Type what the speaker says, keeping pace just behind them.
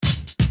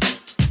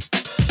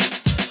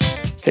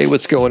Hey,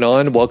 what's going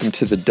on? Welcome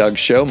to The Doug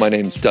Show. My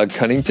name's Doug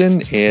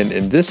Cunnington, and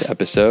in this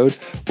episode,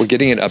 we're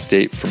getting an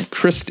update from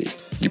Christy.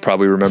 You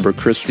probably remember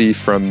Christy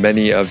from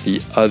many of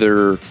the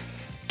other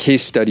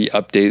case study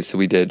updates that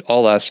we did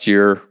all last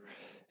year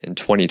in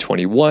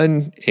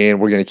 2021, and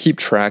we're going to keep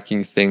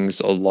tracking things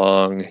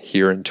along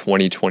here in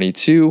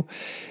 2022.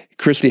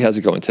 Christy, how's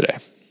it going today?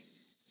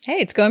 Hey,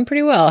 it's going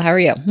pretty well. How are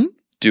you?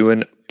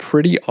 Doing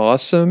pretty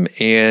awesome,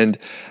 and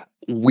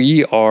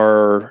we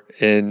are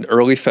in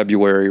early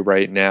February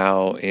right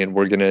now, and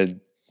we're going to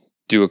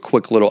do a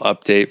quick little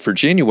update for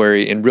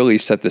January and really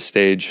set the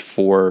stage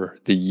for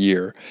the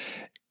year.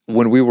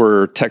 When we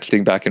were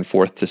texting back and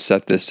forth to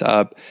set this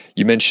up,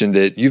 you mentioned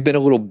that you've been a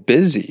little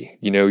busy.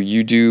 You know,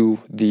 you do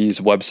these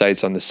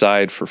websites on the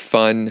side for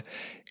fun.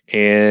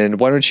 And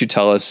why don't you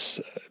tell us,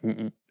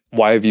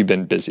 why have you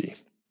been busy?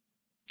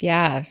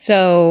 Yeah,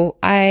 so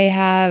I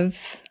have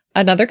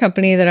another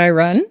company that I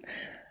run,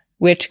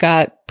 which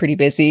got pretty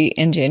busy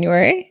in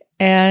January.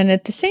 And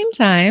at the same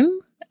time,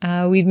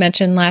 we'd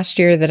mentioned last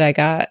year that I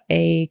got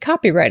a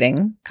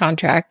copywriting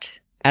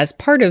contract as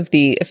part of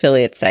the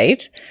affiliate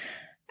site.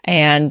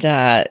 And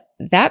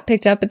that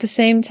picked up at the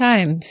same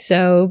time.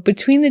 So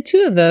between the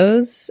two of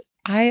those,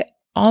 I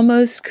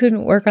almost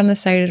couldn't work on the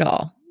site at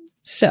all.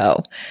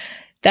 So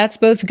that's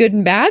both good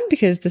and bad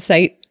because the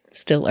site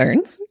still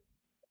earns,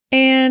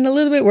 and a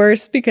little bit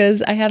worse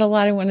because I had a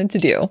lot I wanted to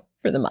do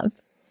for the month.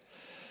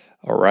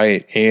 All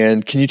right.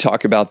 And can you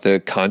talk about the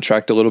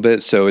contract a little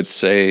bit? So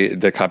it's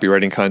the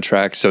copywriting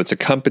contract. So it's a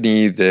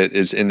company that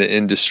is in the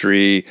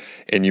industry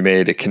and you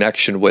made a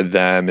connection with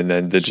them and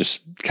then that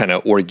just kind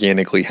of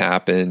organically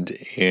happened.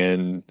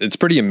 And it's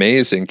pretty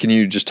amazing. Can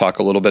you just talk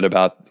a little bit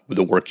about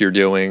the work you're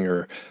doing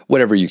or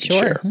whatever you can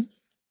share?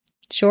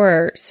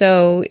 Sure.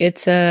 So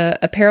it's a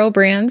apparel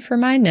brand for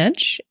my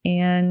niche,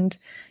 and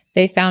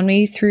they found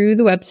me through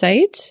the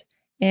website,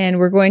 and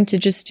we're going to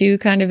just do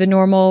kind of a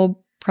normal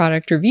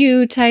product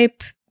review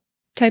type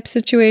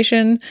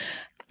situation.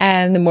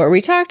 And the more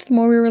we talked, the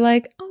more we were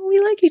like, oh, we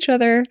like each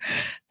other.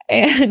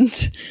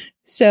 And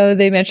so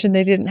they mentioned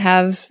they didn't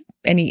have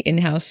any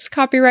in-house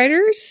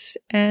copywriters.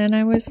 And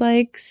I was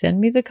like, send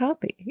me the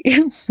copy.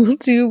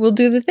 we'll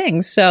do the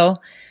thing. So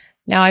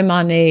now I'm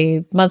on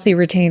a monthly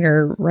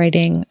retainer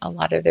writing a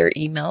lot of their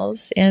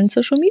emails and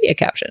social media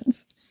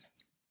captions.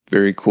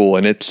 Very cool.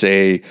 And it's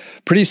a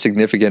pretty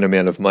significant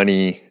amount of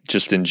money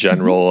just in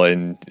general.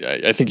 Mm-hmm.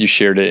 And I think you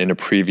shared it in a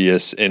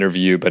previous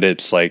interview, but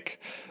it's like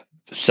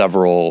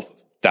several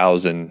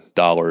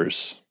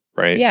 $1,000s,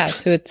 right? Yeah.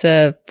 So it's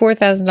a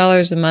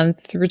 $4,000 a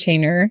month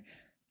retainer,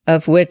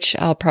 of which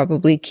I'll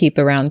probably keep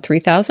around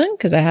 $3,000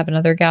 because I have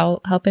another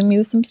gal helping me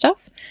with some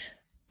stuff.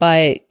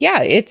 But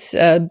yeah, it's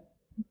a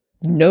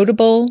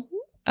notable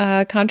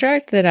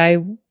contract that I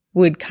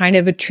would kind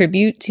of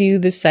attribute to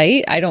the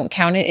site. I don't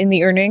count it in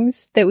the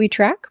earnings that we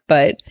track,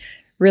 but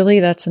really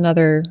that's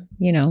another,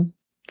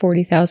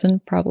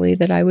 40,000 probably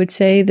that I would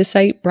say the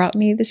site brought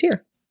me this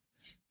year.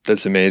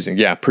 That's amazing.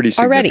 Yeah, pretty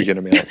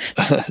significant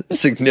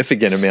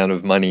significant amount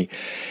of money.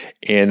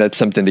 And that's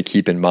something to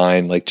keep in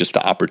mind, like just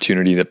the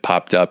opportunity that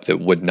popped up that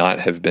would not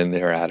have been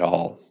there at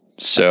all.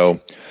 So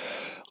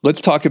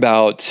let's talk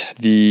about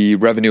the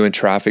revenue and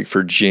traffic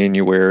for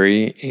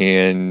January.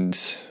 And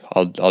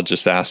I'll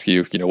just ask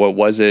you, what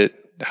was it?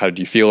 How did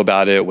you feel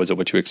about it? Was it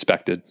what you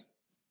expected?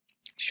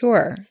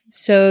 Sure.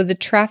 So the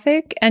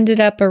traffic ended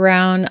up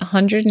around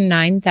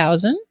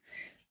 109,000,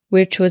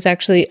 which was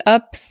actually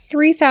up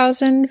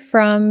 3,000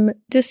 from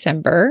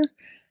December,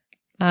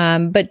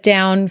 but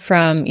down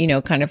from,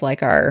 kind of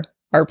like our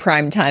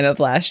prime time of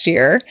last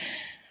year.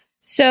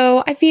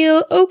 So I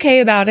feel okay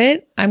about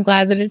it. I'm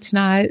glad that it's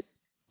not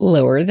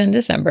lower than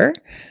December.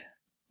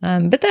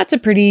 But that's a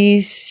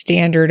pretty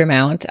standard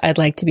amount. I'd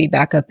like to be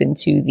back up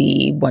into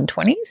the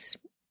 120s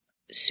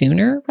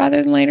sooner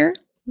rather than later.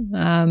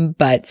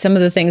 But some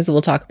of the things that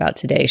we'll talk about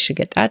today should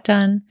get that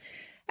done.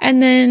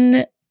 And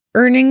then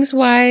earnings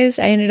wise,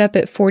 I ended up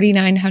at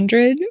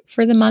 4,900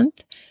 for the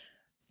month,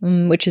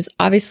 which is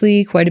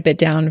obviously quite a bit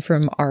down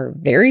from our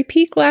very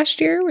peak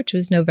last year, which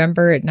was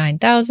November at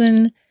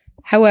 9,000.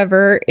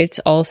 However, it's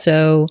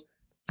also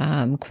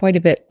quite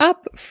a bit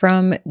up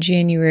from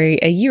January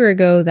a year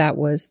ago. That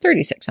was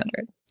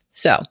 3,600.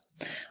 So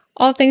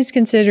all things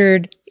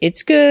considered,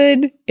 it's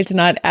good. It's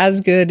not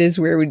as good as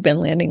where we'd been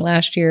landing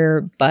last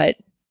year, but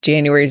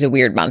January is a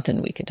weird month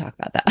and we can talk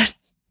about that.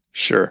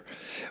 Sure.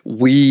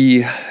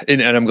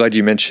 And I'm glad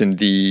you mentioned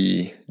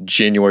the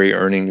January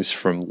earnings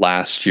from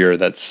last year.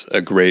 That's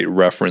a great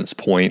reference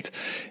point.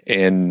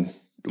 And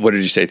what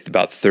did you say?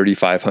 About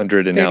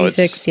 3,500, and 36, now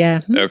it's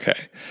yeah. Okay.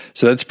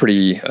 So that's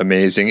pretty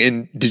amazing.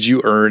 And did you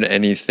earn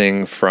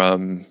anything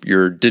from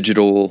your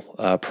digital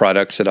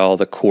products at all,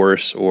 the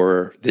course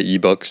or the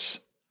ebooks?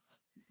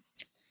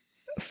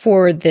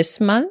 For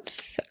this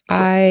month, correct,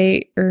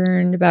 I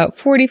earned about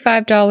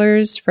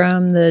 $45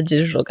 from the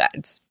digital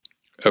guides.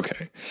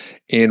 Okay.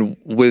 And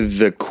with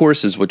the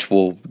courses, which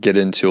we'll get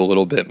into a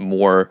little bit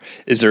more,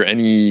 is there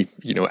any,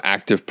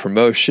 active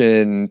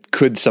promotion?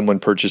 Could someone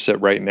purchase it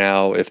right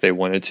now if they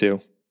wanted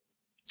to?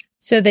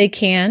 So they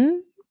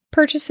can.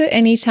 purchase it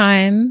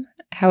anytime.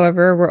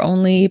 However, we're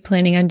only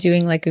planning on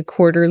doing like a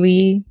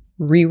quarterly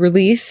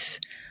re-release.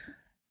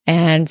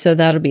 And so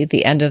that'll be at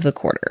the end of the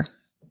quarter.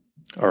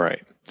 All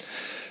right.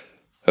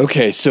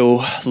 Okay,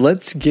 so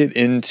let's get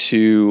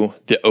into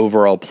the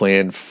overall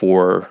plan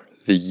for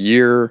the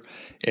year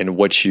and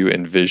what you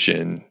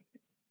envision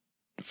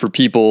for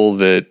people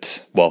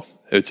that, well,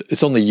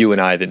 it's only you and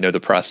I that know the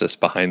process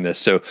behind this.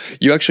 So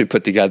you actually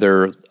put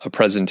together a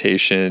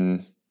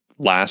presentation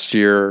last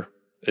year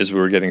as we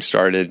were getting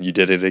started. You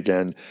did it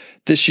again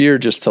this year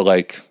just to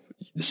like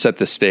set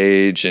the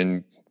stage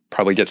and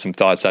probably get some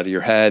thoughts out of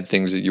your head,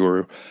 things that you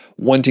were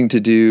wanting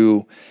to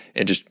do,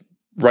 and just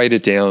write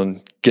it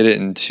down, get it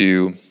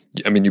into,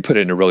 I mean, you put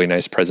it in a really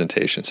nice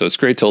presentation. So it's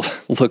great to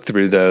look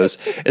through those.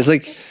 It's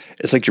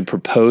like you're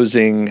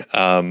proposing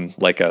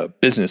like a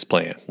business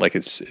plan, like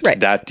it's right.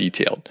 That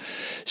detailed.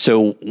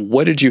 So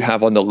what did you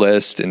have on the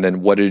list, and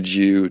then what did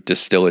you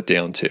distill it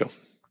down to?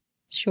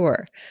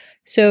 Sure.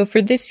 So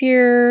for this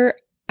year,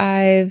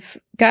 I've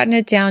gotten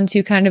it down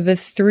to kind of a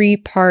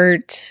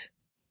 3-part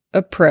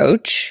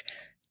approach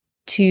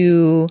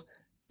to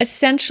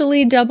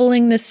essentially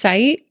doubling the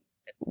site,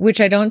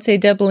 which I don't say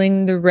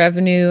doubling the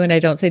revenue and I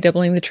don't say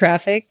doubling the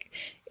traffic.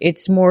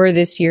 It's more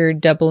this year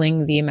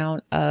doubling the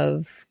amount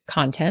of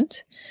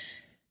content.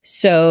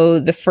 So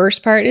the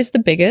first part is the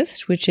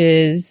biggest, which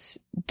is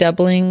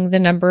doubling the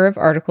number of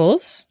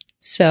articles.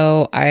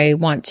 So I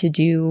want to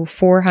do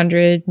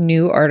 400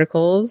 new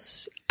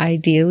articles,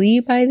 ideally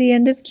by the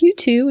end of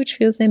Q2, which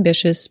feels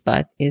ambitious,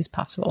 but is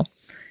possible.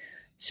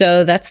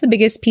 So that's the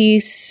biggest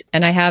piece.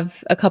 And I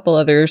have a couple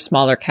other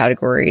smaller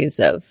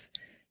categories of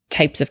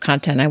types of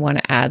content I want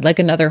to add, like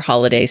another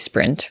holiday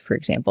sprint, for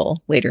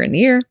example, later in the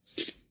year.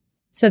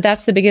 So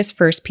that's the biggest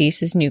first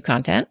piece is new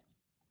content.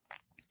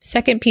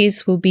 Second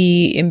piece will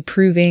be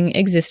improving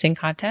existing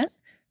content.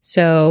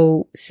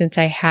 So since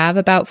I have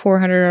about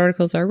 400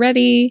 articles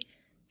already,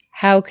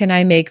 how can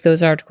I make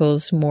those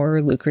articles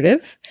more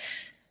lucrative?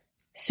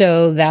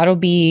 So that'll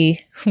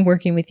be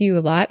working with you a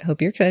lot.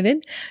 Hope you're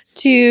excited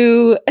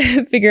to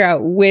figure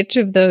out which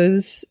of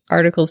those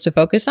articles to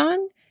focus on,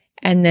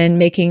 and then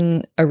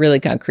making a really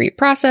concrete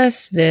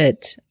process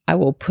that I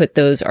will put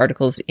those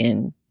articles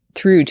in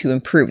through to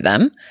improve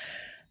them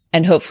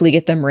and hopefully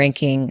get them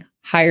ranking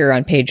higher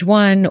on page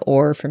 1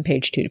 or from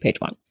page 2 to page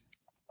 1.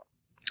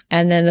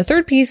 And then the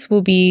third piece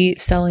will be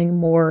selling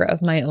more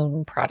of my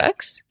own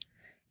products.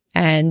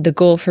 And the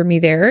goal for me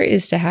there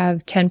is to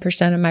have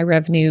 10% of my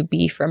revenue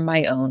be from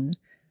my own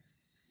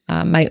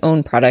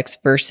products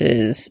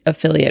versus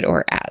affiliate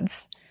or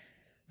ads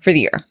for the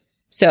year.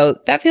 So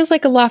that feels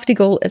like a lofty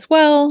goal as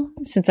well,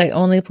 since I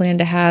only plan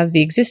to have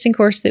the existing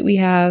course that we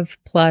have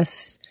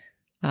plus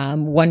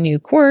 1 new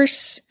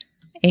course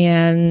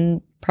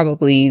and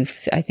probably,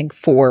 I think,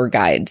 4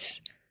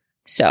 guides.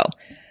 So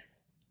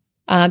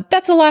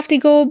that's a lofty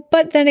goal,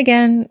 but then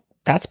again,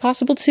 that's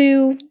possible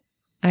too.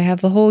 I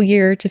have the whole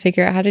year to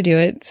figure out how to do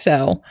it.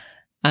 So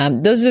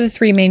those are the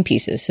 3 main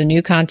pieces. So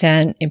new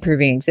content,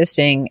 improving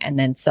existing, and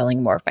then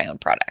selling more of my own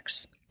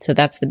products. So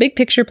that's the big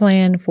picture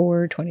plan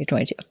for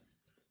 2022.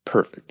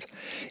 Perfect.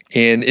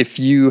 And if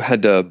you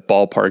had to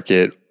ballpark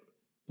it,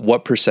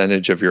 what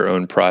percentage of your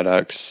own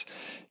products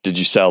did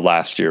you sell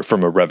last year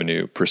from a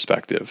revenue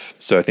perspective?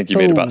 So I think you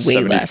made about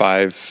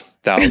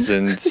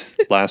 75,000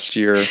 last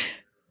year.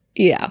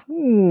 Yeah,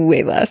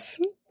 way less.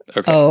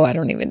 Okay. Oh, I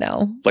don't even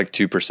know. Like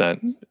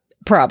 2%.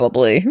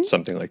 Probably.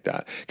 Something like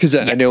that. Because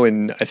I know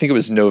I think it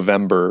was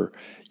November,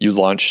 you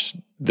launched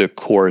the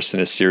course in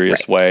a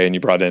serious way and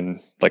you brought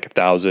in like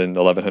 $1,000,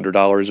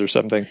 $1,100 or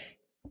something.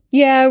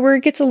 Yeah, where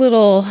it gets a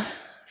little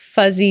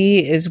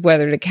fuzzy is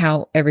whether to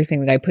count everything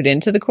that I put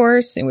into the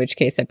course, in which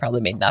case I probably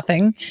made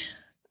nothing.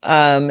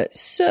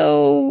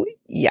 So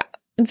yeah,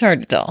 it's hard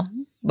to tell.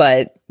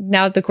 But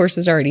now that the course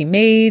is already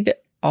made,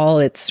 all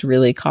it's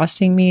really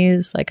costing me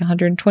is like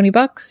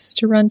 $120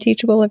 to run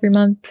Teachable every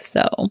month.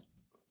 So.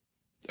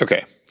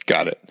 Okay,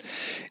 got it.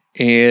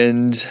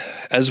 And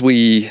as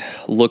we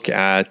look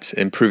at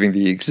improving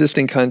the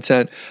existing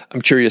content,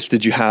 I'm curious,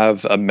 did you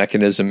have a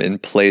mechanism in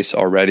place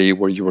already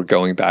where you were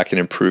going back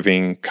and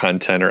improving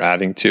content or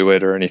adding to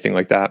it or anything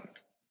like that?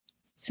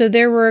 So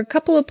there were a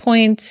couple of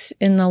points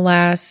in the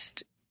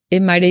last,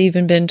 it might have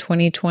even been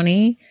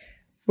 2020,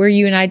 where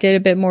you and I did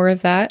a bit more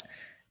of that.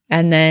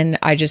 And then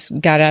I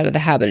just got out of the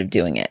habit of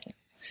doing it.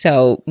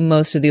 So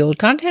most of the old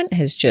content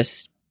has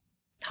just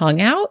hung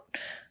out.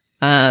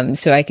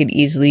 So I could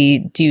easily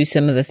do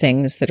some of the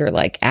things that are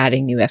like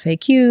adding new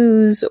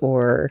FAQs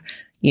or,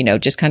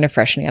 just kind of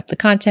freshening up the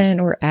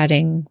content or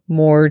adding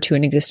more to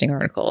an existing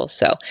article.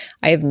 So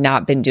I have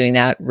not been doing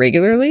that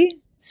regularly.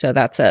 So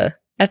that's a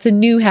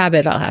new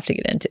habit I'll have to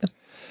get into.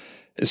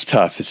 It's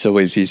tough. It's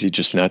always easy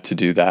just not to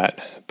do that.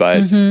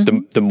 But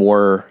the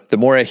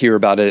more I hear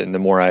about it and the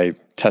more I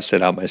test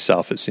it out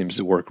myself, it seems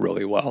to work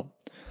really well.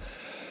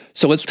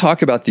 So let's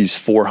talk about these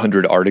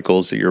 400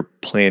 articles that you're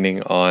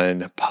planning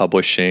on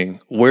publishing.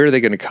 Where are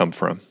they going to come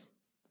from?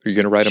 Are you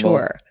going to write them all?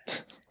 Sure.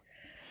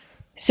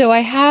 So I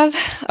have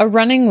a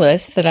running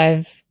list that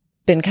I've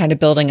been kind of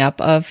building up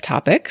of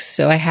topics.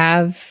 So I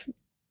have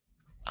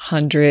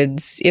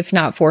hundreds, if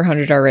not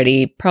 400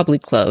 already, probably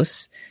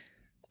close,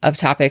 of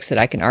topics that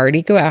I can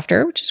already go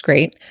after, which is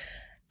great.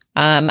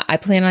 I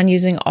plan on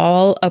using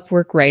all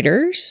Upwork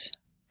writers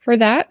for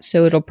that.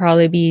 So it'll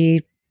probably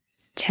be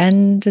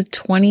 10 to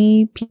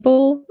 20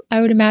 people,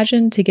 I would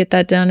imagine, to get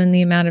that done in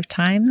the amount of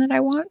time that I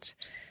want.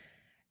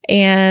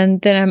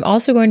 And then I'm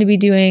also going to be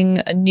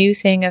doing a new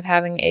thing of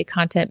having a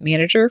content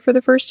manager for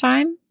the first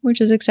time,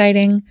 which is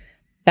exciting.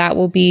 That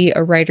will be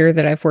a writer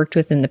that I've worked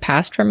with in the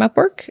past from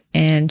Upwork,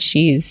 and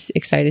she's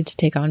excited to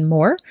take on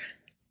more.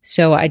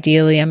 So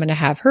ideally, I'm going to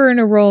have her in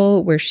a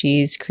role where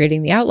she's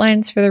creating the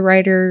outlines for the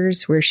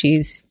writers, where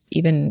she's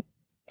even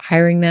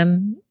hiring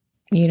them,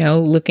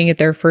 looking at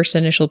their first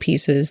initial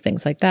pieces,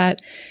 things like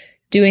that,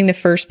 doing the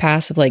first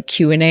pass of like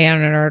Q&A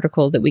on an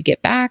article that we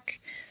get back,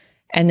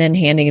 and then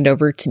handing it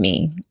over to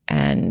me.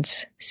 And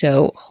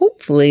so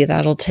hopefully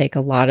that'll take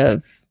a lot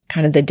of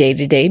kind of the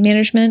day-to-day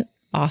management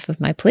off of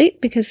my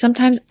plate, because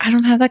sometimes I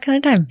don't have that kind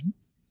of time.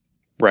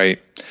 Right.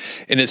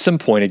 And at some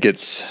point it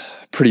gets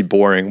pretty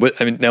boring.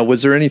 Now,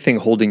 was there anything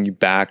holding you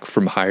back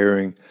from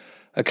hiring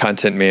a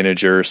content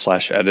manager /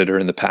 editor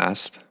in the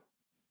past?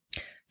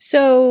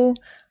 So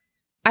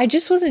I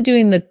just wasn't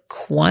doing the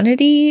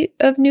quantity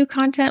of new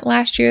content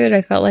last year that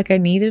I felt like I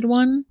needed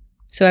one.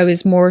 So I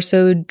was more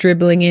so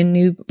dribbling in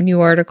new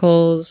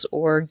articles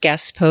or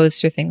guest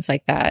posts or things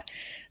like that.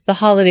 The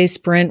holiday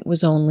sprint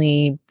was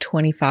only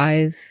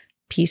 25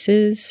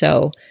 pieces.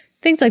 So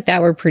things like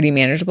that were pretty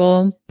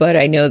manageable. But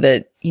I know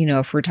that,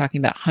 if we're talking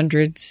about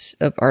hundreds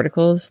of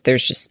articles,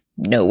 there's just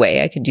no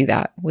way I could do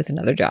that with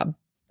another job.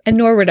 And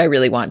nor would I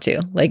really want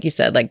to. Like you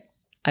said,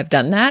 I've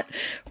done that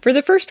for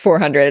the first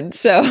 400.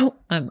 So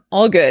I'm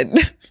all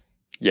good.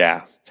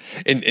 Yeah.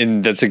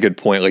 And that's a good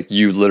point. Like,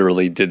 you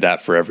literally did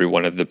that for every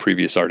one of the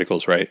previous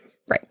articles, right?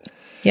 Right.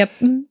 Yep.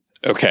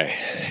 Okay.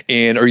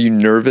 And are you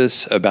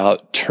nervous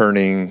about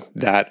turning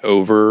that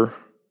over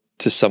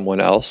to someone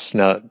else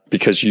now,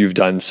 because you've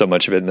done so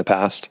much of it in the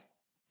past?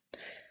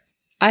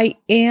 I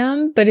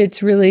am, but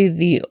it's really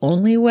the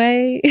only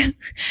way.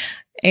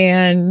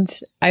 And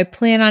I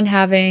plan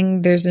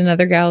on there's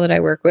another gal that I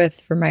work with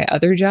for my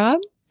other job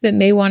that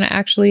may want to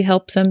actually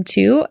help some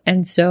too.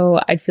 And so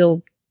I'd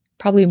feel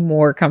probably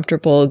more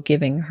comfortable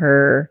giving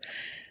her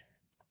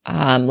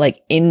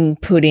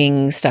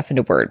inputting stuff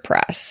into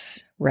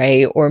WordPress,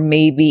 right? Or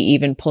maybe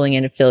even pulling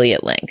in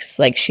affiliate links.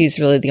 Like, she's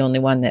really the only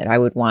one that I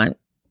would want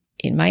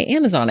in my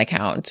Amazon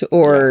account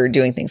or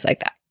doing things like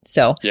that.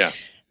 So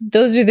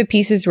those are the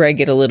pieces where I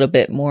get a little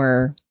bit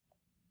more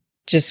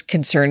just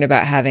concerned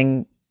about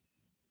having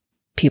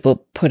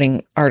people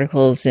putting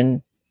articles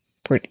in.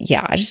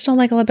 I just don't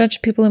like a bunch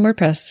of people in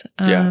WordPress.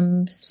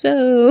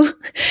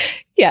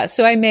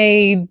 So I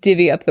may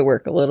divvy up the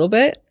work a little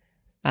bit.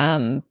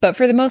 But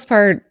for the most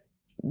part,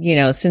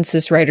 since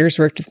this writer's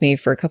worked with me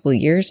for a couple of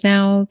years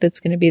now, that's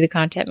going to be the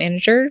content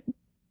manager.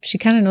 She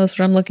kind of knows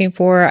what I'm looking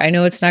for. I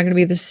know it's not going to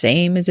be the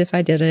same as if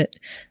I did it.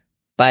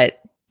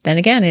 But then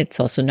again, it's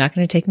also not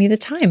going to take me the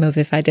time of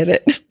if I did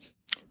it.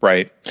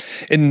 Right.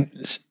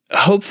 And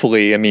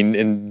hopefully,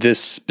 in this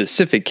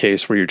specific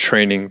case where you're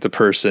training the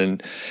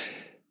person,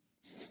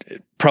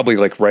 probably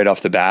right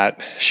off the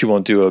bat, she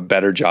won't do a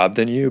better job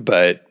than you,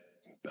 but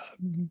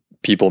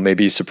people may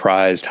be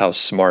surprised how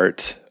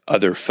smart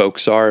other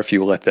folks are if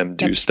you let them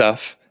do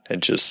stuff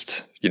and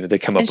just, they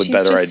come up with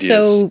better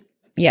ideas.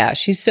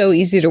 She's so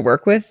easy to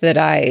work with that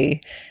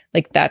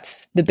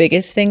that's the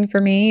biggest thing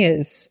for me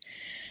is,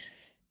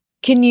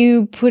 can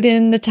you put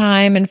in the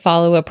time and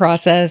follow a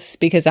process?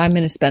 Because I'm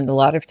going to spend a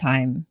lot of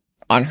time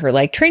on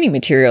her training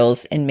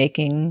materials and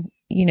making,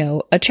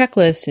 a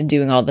checklist and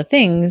doing all the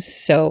things.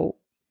 So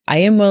I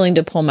am willing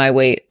to pull my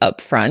weight up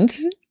front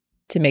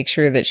to make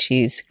sure that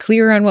she's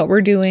clear on what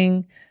we're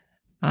doing.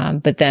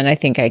 But then I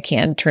think I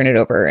can turn it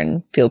over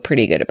and feel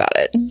pretty good about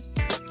it.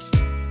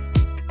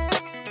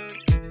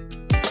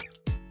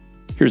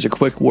 Here's a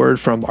quick word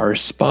from our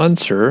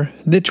sponsor,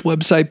 Niche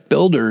Website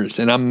Builders,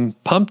 and I'm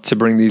pumped to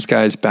bring these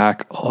guys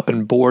back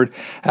on board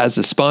as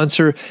a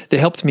sponsor. They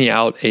helped me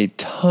out a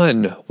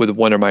ton with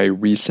one of my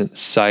recent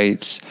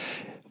sites.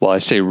 Well, I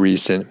say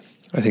recent,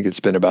 I think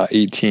it's been about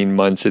 18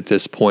 months at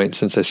this point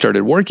since I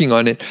started working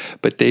on it,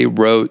 but they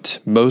wrote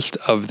most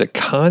of the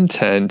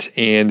content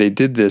and they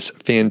did this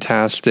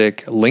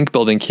fantastic link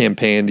building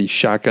campaign, the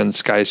Shotgun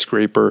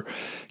Skyscraper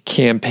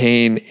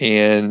campaign,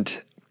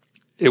 and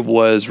it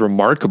was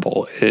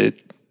remarkable. It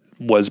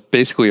was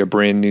basically a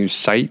brand new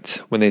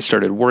site when they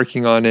started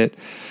working on it.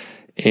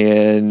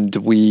 And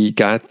we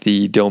got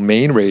the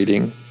domain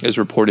rating, as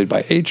reported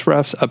by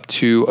Ahrefs, up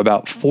to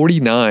about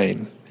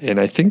 49. And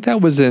I think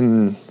that was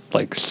in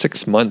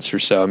 6 months or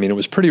so. It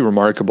was pretty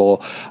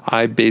remarkable.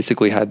 I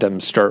basically had them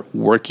start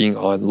working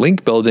on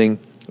link building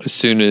as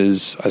soon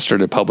as I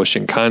started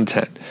publishing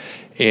content.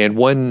 And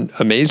one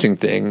amazing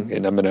thing,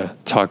 and I'm going to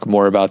talk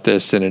more about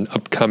this in an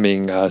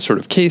upcoming sort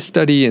of case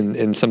study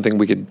and something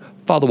we could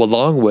follow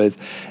along with,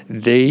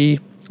 they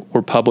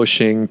were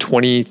publishing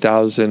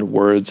 20,000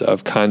 words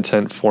of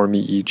content for me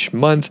each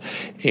month.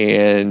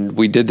 And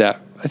we did that,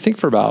 I think,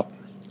 for about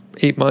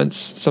 8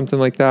 months, something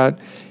like that.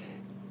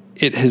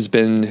 it has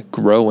been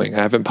growing.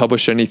 I haven't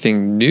published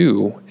anything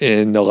new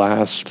in the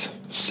last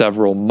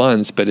several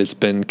months, but it's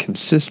been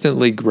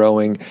consistently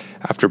growing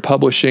after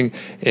publishing.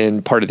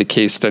 And part of the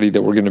case study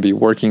that we're going to be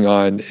working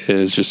on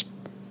is just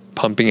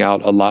pumping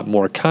out a lot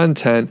more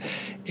content.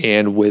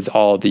 And with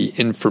all the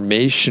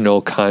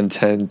informational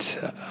content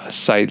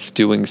sites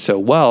doing so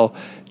well,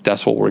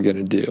 that's what we're going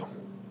to do.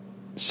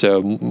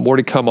 So more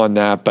to come on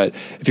that. But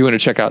if you want to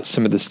check out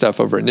some of the stuff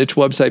over at Niche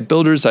Website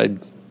Builders, I'd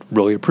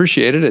really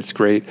appreciate it. It's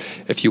great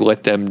if you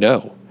let them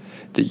know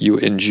that you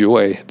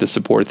enjoy the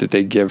support that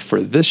they give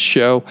for this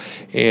show,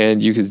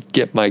 and you could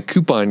get my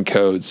coupon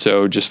code.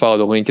 So just follow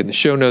the link in the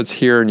show notes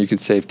here, and you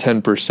could save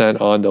 10%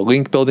 on the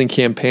link building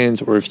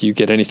campaigns, or if you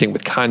get anything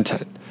with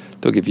content,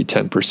 they'll give you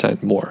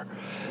 10% more.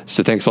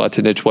 So thanks a lot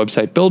to Niche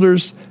Website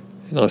Builders,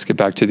 and let's get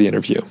back to the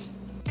interview.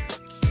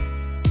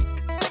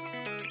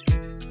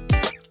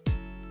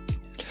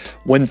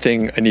 One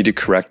thing I need to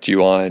correct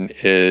you on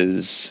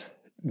is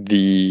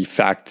the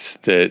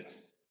fact that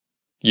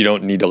you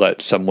don't need to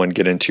let someone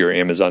get into your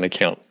Amazon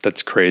account.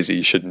 That's crazy.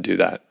 You shouldn't do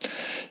that.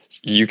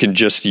 You can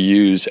just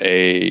use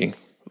a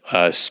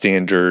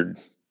standard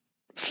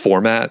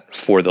format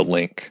for the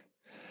link.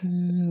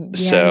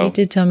 Yeah, you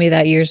did tell me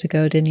that years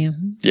ago, didn't you?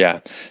 Yeah.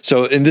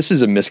 So, and this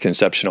is a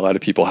misconception a lot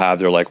of people have.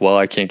 They're like, well,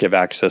 I can't give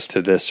access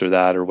to this or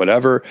that or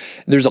whatever.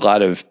 There's a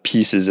lot of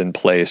pieces in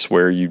place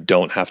where you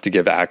don't have to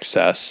give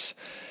access.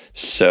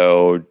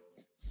 So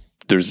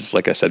there's,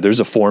 like I said, there's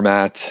a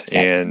format,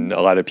 and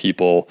a lot of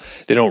people,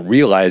 they don't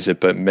realize it,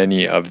 but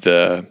many of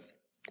the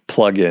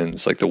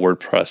plugins, like the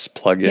WordPress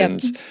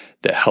plugins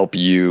that help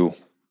you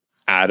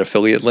add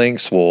affiliate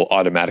links, will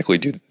automatically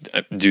do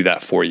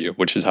that for you,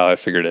 which is how I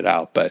figured it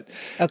out. But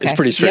it's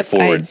pretty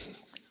straightforward. I'd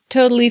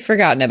totally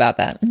forgotten about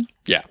that.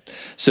 Yeah.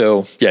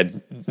 So yeah,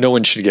 no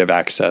one should give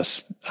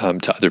access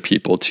to other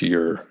people to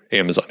your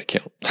Amazon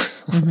account.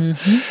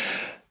 Mm-hmm.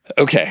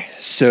 Okay.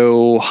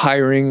 So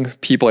hiring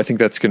people, I think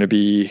that's going to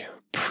be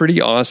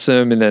pretty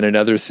awesome. And then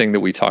another thing that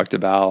we talked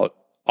about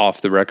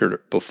off the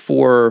record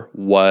before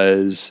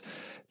was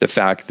the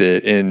fact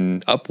that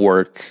in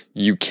Upwork,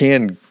 you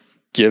can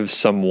give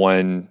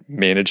someone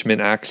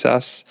management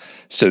access,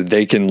 so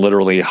they can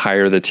literally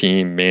hire the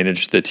team,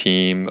 manage the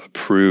team,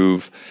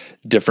 approve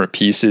different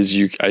pieces.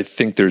 I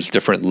think there's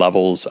different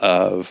levels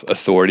of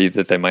authority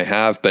that they might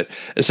have, but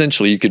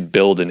essentially you could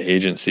build an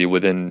agency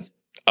within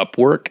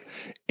Upwork,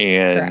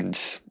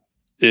 and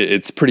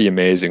it's pretty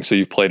amazing. So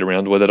you've played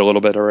around with it a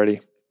little bit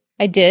already?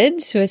 I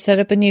did. So I set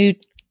up a new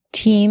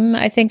team,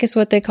 I think is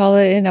what they call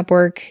it in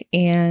Upwork,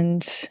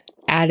 and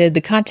added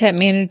the content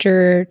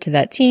manager to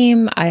that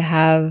team. I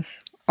have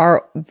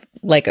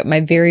my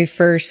very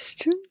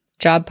first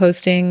job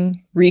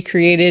posting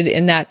recreated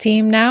in that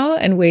team now,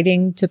 and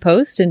waiting to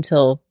post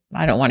until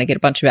I don't want to get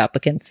a bunch of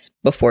applicants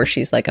before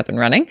she's up and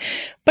running,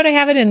 but I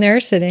have it in there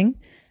sitting.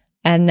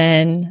 And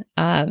then,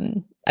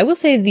 I will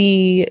say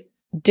the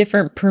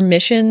different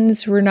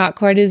permissions were not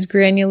quite as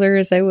granular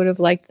as I would have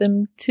liked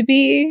them to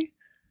be.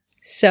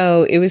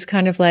 So it was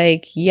kind of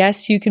like,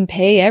 yes, you can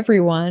pay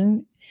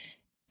everyone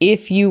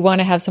if you want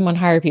to have someone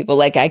hire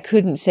people. I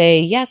couldn't say,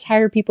 yes,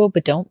 hire people,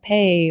 but don't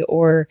pay,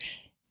 or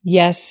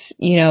yes,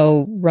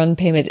 run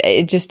payments.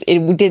 It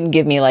didn't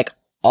give me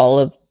all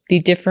of the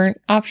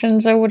different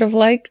options I would have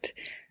liked.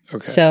 Okay.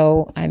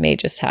 So I may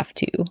just have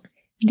to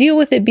deal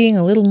with it being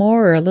a little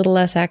more or a little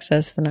less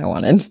access than I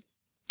wanted.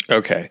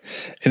 Okay.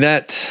 And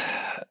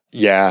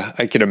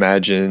I can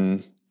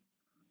imagine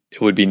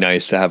it would be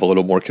nice to have a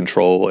little more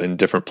control in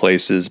different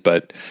places,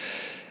 but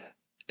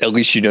at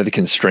least you know the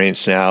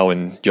constraints now,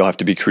 and you'll have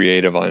to be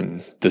creative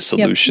on the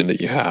solution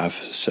that you have.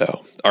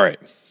 So, all right.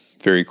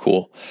 Very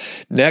cool.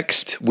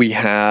 Next, we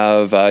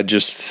have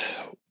just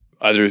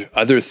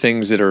other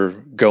things that are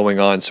going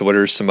on. So what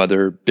are some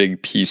other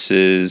big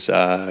pieces?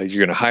 You're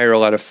going to hire a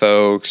lot of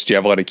folks. Do you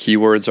have a lot of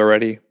keywords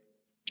already?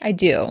 I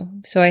do.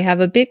 So I have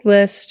a big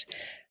list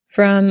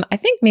from, I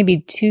think,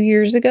 maybe 2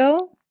 years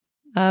ago,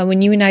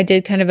 when you and I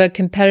did kind of a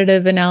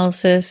competitive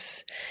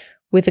analysis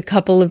with a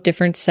couple of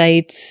different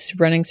sites,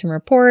 running some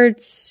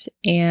reports.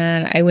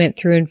 And I went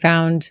through and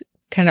found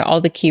kind of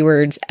all the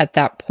keywords at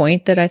that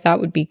point that I thought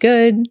would be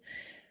good.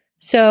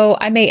 So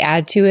I may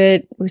add to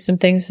it with some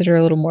things that are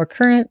a little more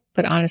current,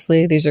 but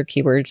honestly, these are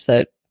keywords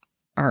that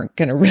aren't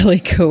going to really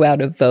go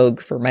out of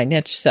vogue for my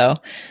niche. So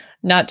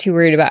not too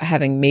worried about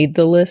having made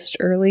the list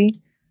early.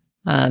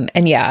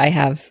 And yeah, I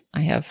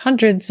have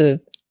hundreds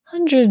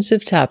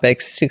of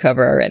topics to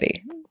cover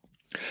already.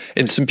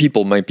 And some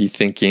people might be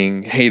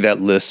thinking, hey,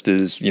 that list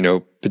is,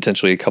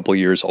 potentially a couple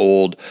years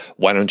old.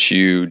 Why don't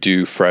you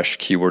do fresh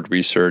keyword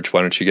research?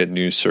 Why don't you get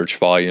new search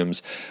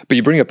volumes? But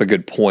you bring up a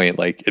good point.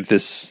 At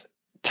this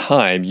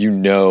time,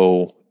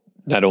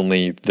 not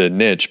only the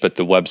niche, but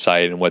the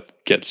website and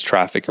what gets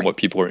traffic and what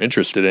people are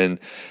interested in.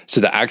 So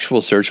the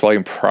actual search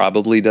volume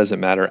probably doesn't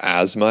matter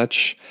as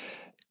much.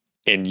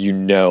 And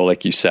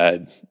like you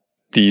said,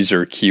 these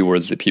are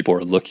keywords that people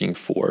are looking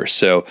for.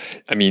 So,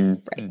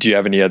 do you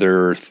have any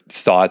other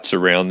thoughts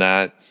around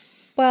that?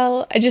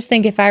 Well, I just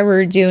think if I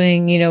were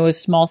doing, a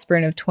small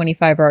sprint of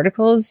 25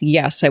 articles,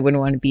 yes, I wouldn't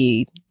want to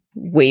be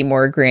way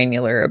more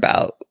granular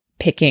about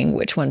picking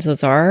which ones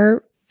those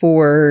are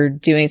for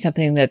doing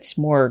something that's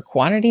more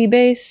quantity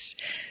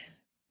based.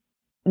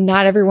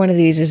 Not every one of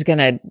these is going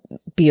to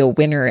be a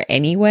winner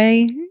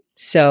anyway.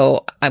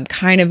 So I'm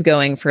kind of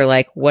going for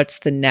like, what's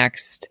the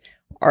next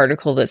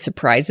article that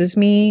surprises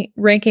me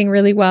ranking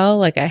really well?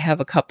 Like I have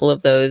a couple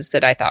of those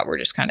that I thought were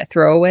just kind of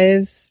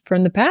throwaways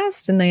from the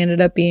past, and they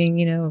ended up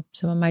being,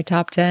 some of my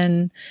top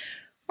 10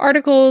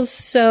 articles.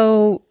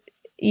 So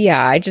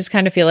yeah, I just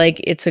kind of feel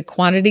like it's a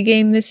quantity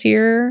game this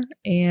year.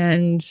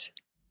 And,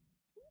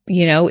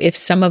 if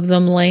some of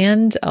them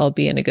land, I'll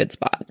be in a good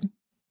spot.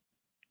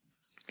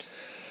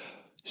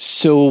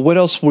 So what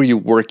else were you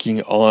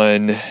working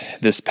on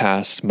this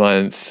past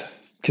month,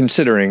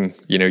 considering,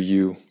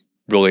 you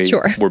really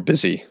were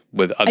busy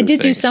with other things? I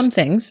did do some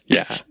things.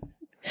 Yeah.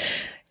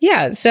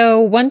 Yeah. So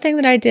one thing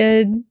that I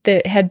did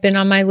that had been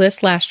on my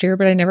list last year,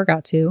 but I never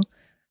got to,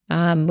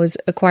 was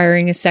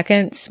acquiring a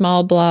second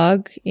small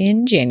blog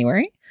in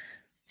January.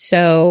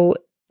 So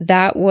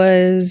that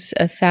was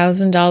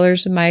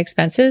 $1,000 of my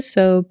expenses.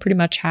 So pretty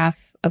much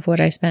half of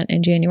what I spent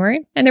in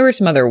January. And there were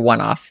some other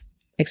one-off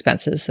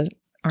expenses that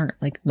aren't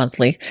like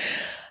monthly.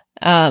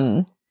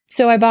 So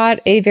I bought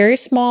a very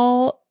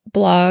small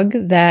blog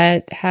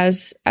that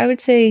has, I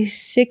would say,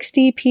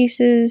 60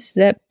 pieces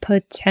that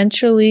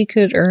potentially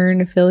could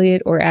earn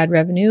affiliate or ad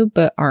revenue,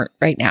 but aren't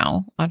right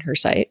now on her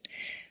site.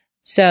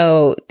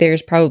 So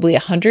there's probably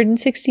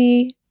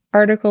 160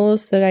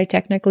 articles that I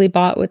technically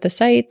bought with the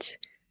site.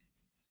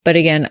 But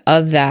again,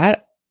 of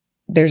that,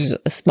 there's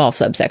a small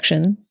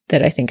subsection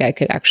that I think I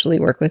could actually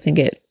work with and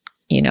get,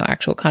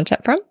 actual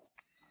content from.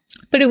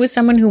 But it was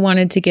someone who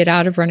wanted to get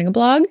out of running a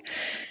blog.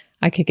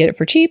 I could get it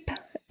for cheap,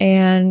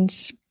 and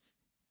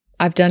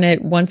I've done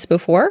it once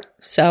before.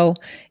 So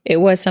it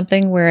was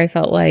something where I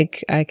felt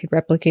like I could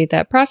replicate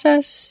that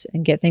process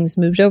and get things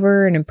moved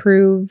over and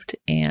improved.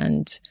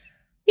 And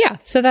yeah,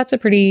 so that's a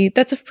pretty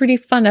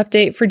fun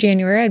update for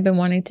January. I'd been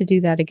wanting to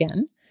do that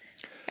again.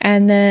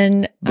 And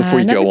then before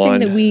you go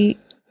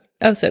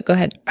on, so go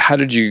ahead. How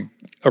did you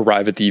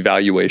arrive at the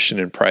evaluation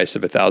and price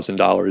of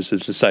 $1,000?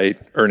 Is the site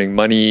earning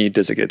money?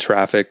 Does it get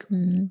traffic?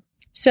 Mm-hmm.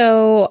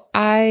 So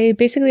I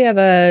basically have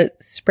a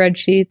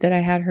spreadsheet that I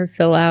had her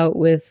fill out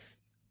with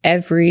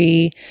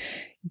every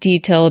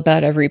detail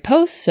about every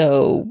post.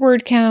 So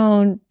word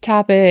count,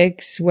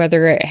 topics,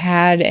 whether it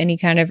had any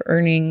kind of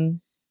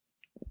earning,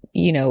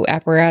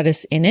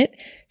 apparatus in it.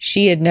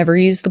 She had never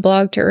used the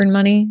blog to earn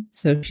money.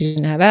 So she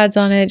didn't have ads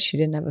on it. She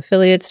didn't have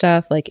affiliate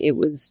stuff. Like it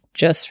was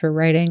just for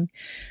writing.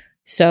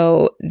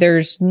 So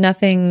there's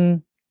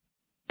nothing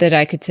that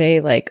I could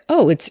say like,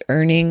 oh, it's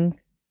earning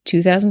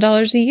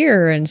 $2,000 a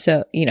year. And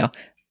so,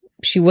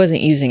 she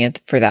wasn't using it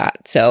for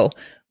that. So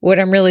what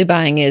I'm really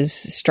buying is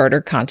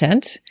starter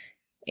content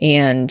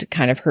and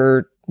kind of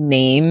her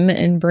name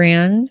and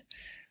brand.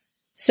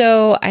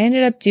 So I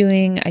ended up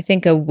doing, I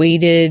think, a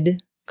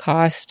weighted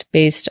cost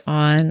based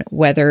on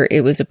whether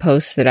it was a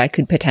post that I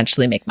could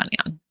potentially make money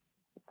on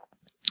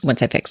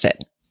once I fixed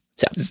it.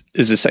 So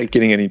is the site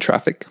getting any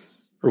traffic,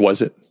 or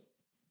was it?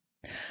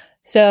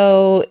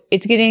 So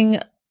it's getting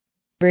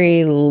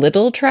very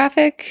little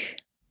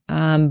traffic.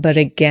 But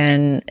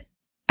again,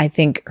 I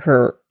think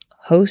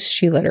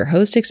she let her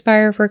host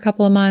expire for a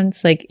couple of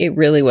months. Like it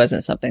really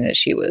wasn't something that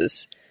she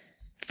was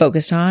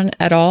focused on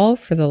at all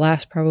for the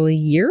last probably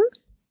year.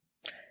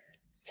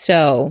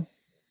 So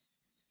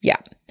yeah,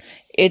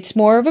 it's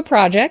more of a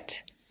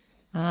project.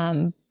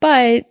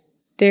 But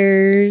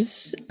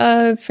there's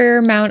a fair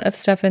amount of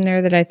stuff in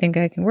there that I think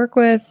I can work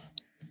with.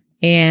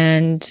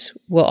 And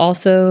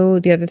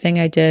the other thing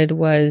I did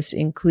was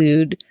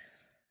include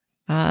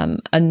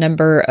a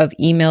number of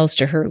emails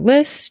to her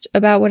list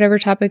about whatever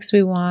topics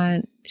we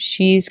want.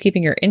 She's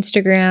keeping her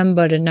Instagram,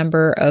 but a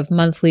number of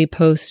monthly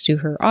posts to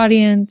her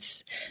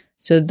audience.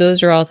 So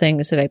those are all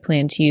things that I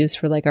plan to use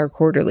for like our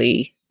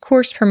quarterly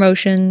course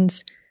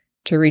promotions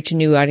to reach a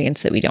new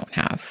audience that we don't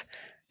have.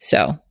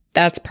 So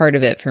that's part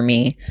of it for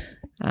me.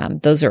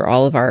 Those are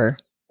all of our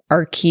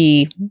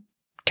key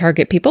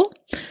target people.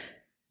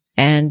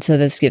 And so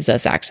this gives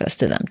us access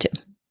to them too.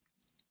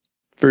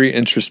 Very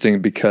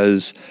interesting,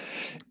 because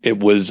it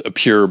was a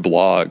pure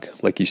blog.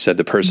 Like you said,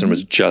 the person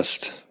was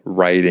just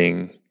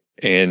writing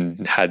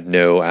and had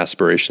no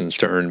aspirations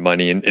to earn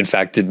money, and in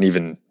fact didn't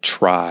even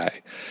try.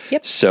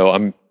 Yep. So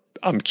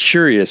I'm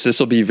curious. This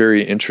will be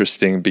very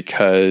interesting,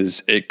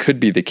 because it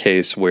could be the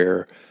case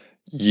where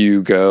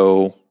you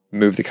go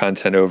move the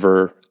content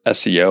over,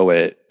 SEO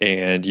it,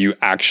 and you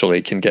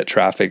actually can get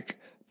traffic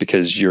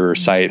because your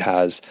site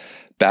has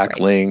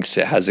backlinks,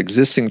 it has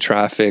existing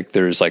traffic,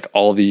 there's like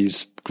all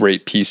these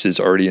great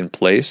pieces already in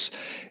place,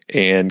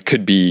 and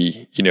could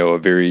be, a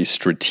very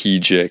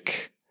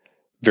strategic,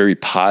 very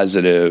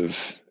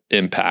positive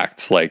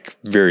impact, like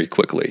very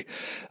quickly.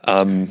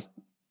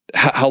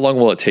 How long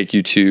will it take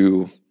you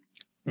to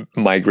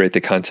migrate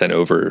the content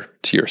over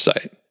to your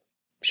site?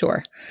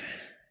 Sure.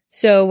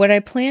 So what I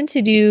plan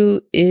to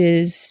do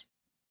is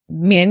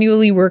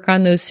manually work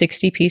on those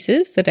 60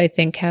 pieces that I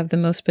think have the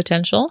most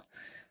potential.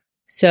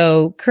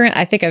 So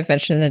I think I've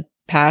mentioned in the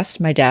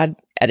past, my dad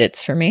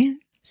edits for me.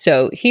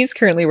 So he's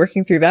currently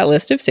working through that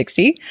list of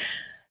 60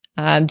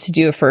 to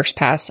do a first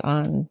pass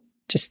on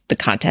just the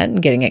content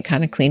and getting it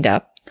kind of cleaned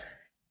up.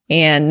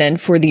 And then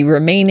for the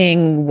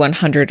remaining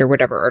 100 or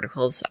whatever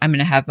articles, I'm going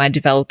to have my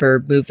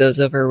developer move those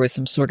over with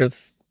some sort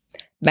of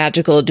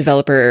magical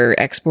developer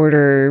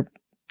exporter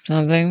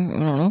something. I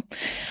don't know.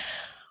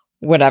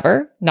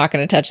 Whatever. Not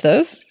going to touch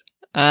those.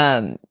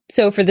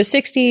 So for the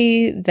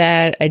 60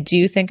 that I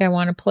do think I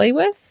want to play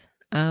with,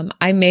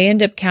 I may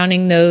end up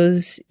counting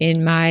those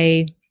in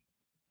my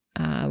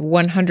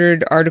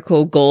 100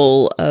 article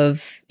goal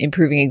of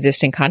improving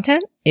existing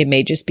content. It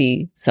may just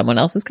be someone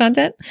else's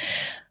content.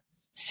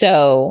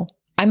 So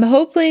I'm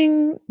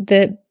hoping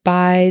that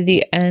by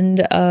the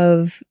end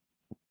of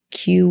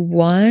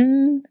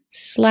Q1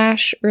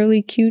 /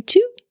 early Q2,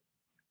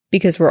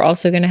 because we're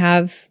also going to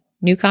have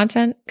new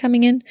content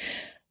coming in,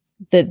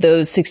 that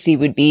those 60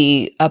 would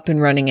be up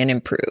and running and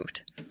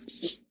improved.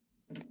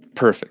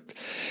 Perfect.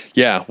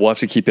 Yeah, we'll have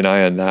to keep an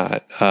eye on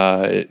that.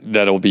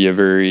 That'll be a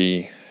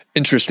very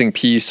interesting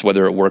piece,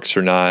 whether it works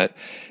or not.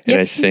 And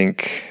I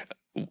think,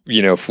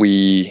 if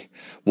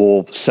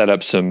we'll set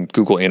up some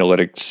Google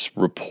Analytics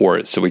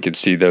reports so we can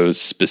see those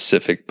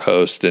specific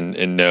posts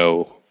and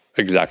know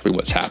exactly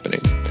what's happening.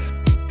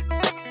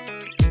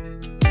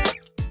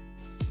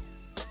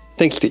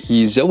 Thanks to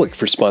Ezoic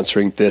for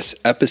sponsoring this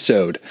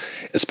episode,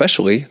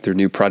 especially their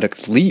new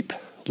product, Leap.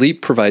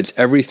 Leap provides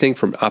everything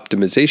from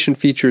optimization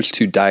features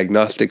to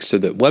diagnostics so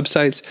that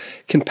websites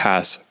can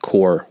pass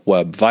core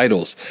web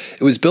vitals.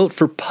 It was built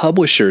for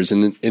publishers,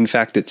 and in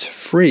fact, it's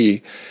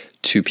free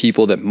to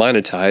people that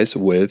monetize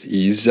with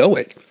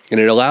Ezoic. And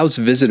it allows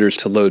visitors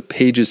to load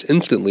pages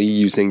instantly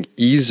using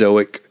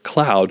Ezoic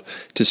Cloud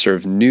to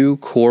serve new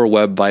core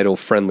web vital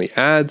friendly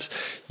ads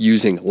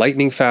using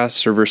lightning fast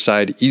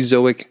server-side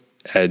Ezoic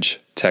Edge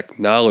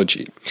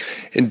technology.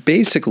 And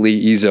basically,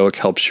 Ezoic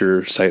helps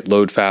your site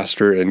load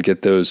faster and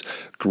get those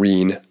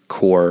green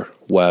core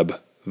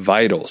web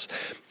vitals.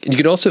 And you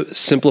can also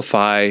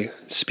simplify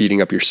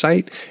speeding up your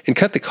site and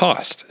cut the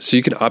cost, so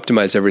you can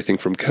optimize everything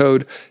from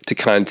code to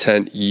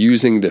content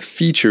using the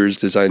features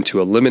designed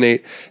to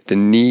eliminate the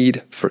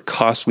need for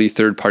costly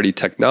third-party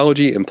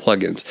technology and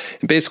plugins.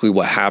 And basically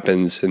what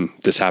happens, and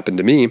this happened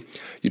to me,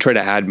 you try to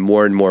add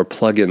more and more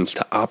plugins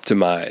to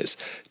optimize,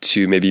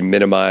 to maybe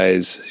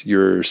minimize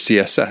your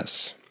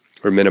CSS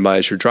or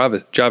minimize your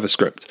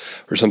JavaScript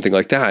or something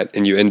like that.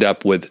 And you end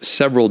up with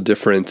several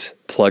different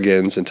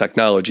plugins and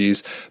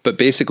technologies. But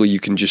basically,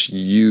 you can just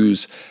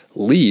use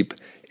Leap.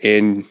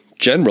 And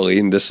generally,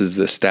 and this is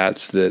the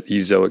stats that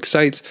Ezoic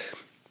cites,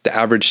 the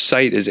average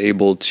site is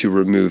able to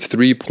remove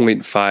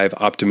 3.5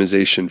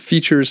 optimization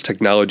features,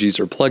 technologies,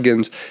 or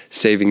plugins,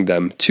 saving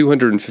them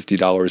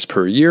 $250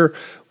 per year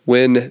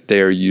when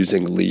they are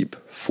using Leap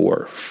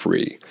for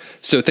free.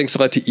 So thanks a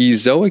lot to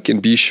Ezoic,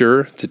 and be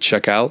sure to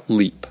check out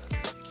Leap.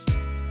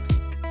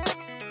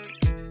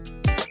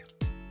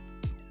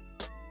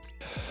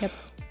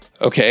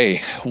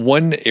 Okay,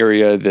 one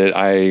area that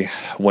I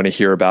want to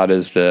hear about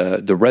is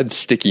the red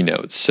sticky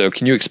notes. So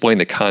can you explain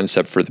the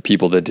concept for the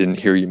people that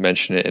didn't hear you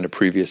mention it in a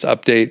previous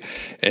update?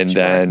 And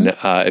then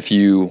if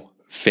you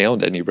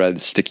found any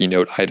red sticky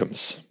note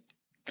items.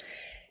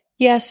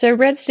 Yeah, so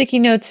red sticky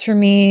notes for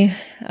me,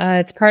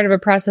 it's part of a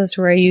process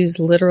where I use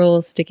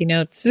literal sticky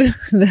notes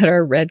that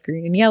are red,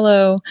 green, and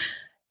yellow.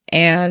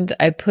 And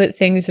I put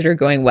things that are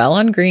going well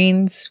on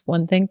greens,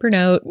 one thing per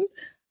note.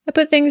 I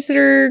put things that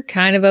are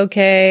kind of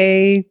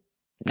okay,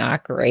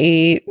 not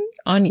great,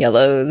 on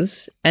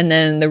yellows. And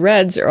then the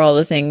reds are all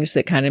the things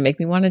that kind of make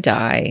me want to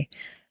die.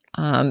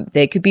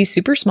 They could be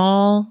super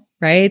small,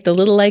 right? The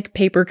little like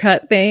paper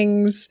cut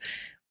things,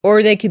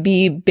 or they could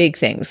be big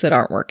things that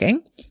aren't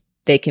working.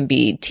 They can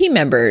be team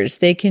members.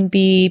 They can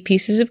be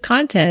pieces of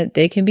content.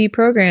 They can be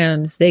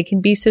programs. They can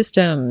be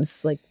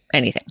systems, like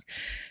anything.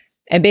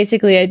 And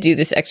basically I do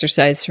this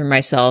exercise for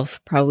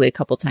myself probably a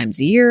couple times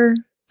a year,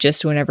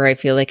 just whenever I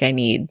feel like I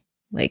need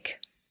like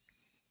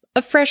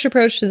a fresh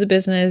approach to the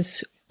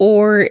business,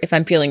 or if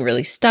I'm feeling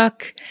really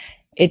stuck,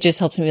 it just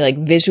helps me like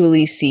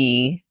visually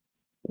see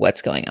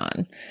what's going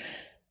on.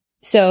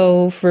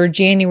 So for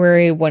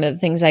January, one of the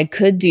things I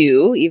could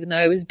do, even though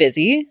I was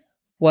busy,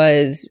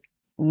 was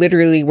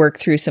literally work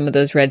through some of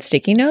those red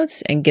sticky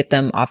notes and get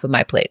them off of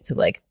my plate. So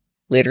like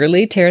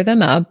literally tear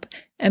them up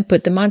and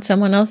put them on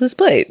someone else's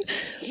plate.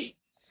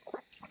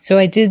 So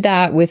I did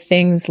that with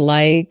things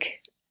like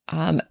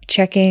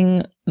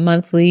checking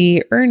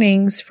monthly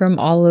earnings from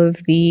all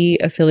of the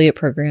affiliate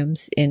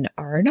programs in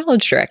our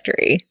knowledge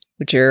directory,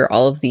 which are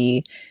all of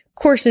the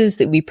courses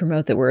that we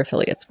promote that we're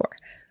affiliates for.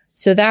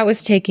 So that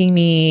was taking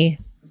me,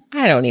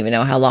 I don't even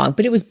know how long,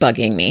 but it was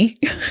bugging me.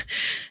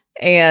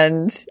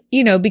 And,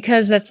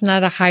 because that's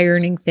not a high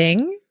earning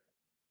thing,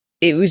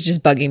 it was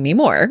just bugging me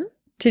more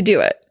to do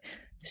it.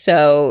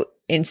 So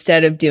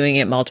instead of doing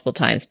it multiple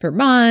times per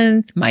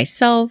month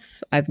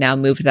myself, I've now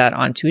moved that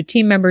onto a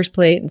team member's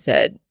plate and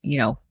said,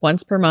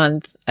 once per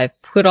month, I've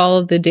put all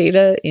of the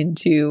data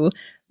into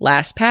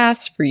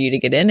LastPass for you to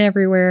get in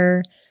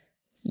everywhere.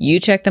 You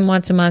check them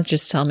once a month.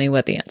 Just tell me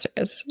what the answer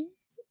is.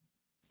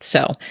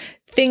 So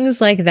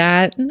things like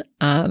that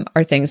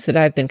are things that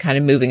I've been kind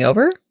of moving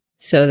over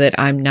so that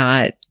I'm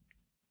not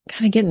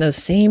kind of getting those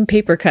same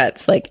paper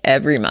cuts like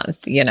every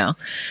month,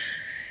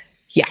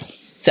 Yeah.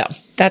 So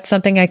that's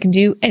something I can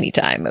do any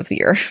time of the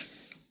year.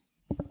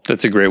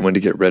 That's a great one to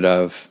get rid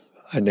of.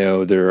 I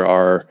know there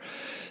are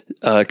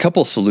a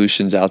couple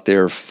solutions out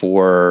there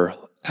for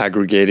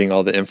aggregating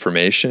all the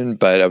information,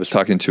 but I was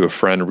talking to a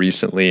friend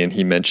recently and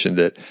he mentioned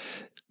that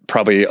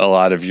probably a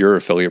lot of your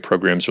affiliate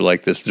programs are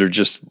like this. They're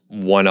just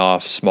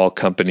one-off small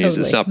companies.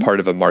 Totally. It's not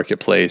part of a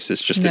marketplace.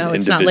 It's just an individual. No,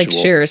 it's not like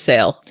share a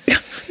sale.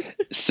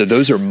 So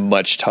those are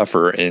much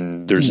tougher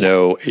and there's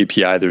no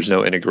API, there's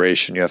no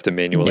integration. You have to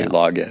manually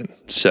log in.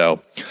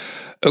 So,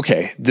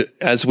 okay,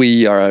 as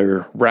we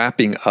are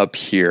wrapping up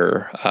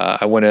here,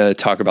 I want to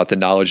talk about the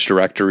knowledge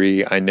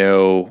directory. I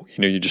know,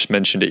 you just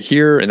mentioned it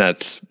here, and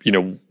that's,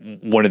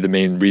 one of the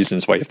main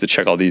reasons why you have to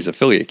check all these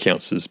affiliate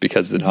accounts is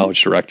because of the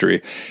knowledge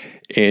directory.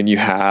 And you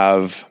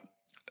have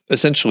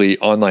essentially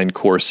online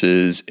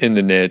courses in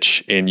the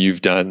niche, and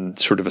you've done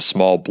sort of a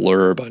small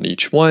blurb on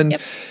each one.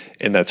 Yep.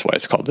 And that's why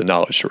it's called the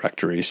knowledge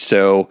directory.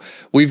 So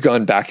we've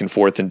gone back and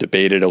forth and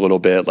debated a little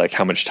bit, like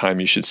how much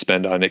time you should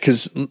spend on it.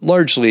 Because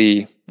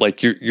largely,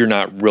 like you're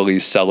not really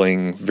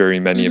selling very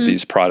many of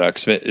these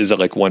products. Is it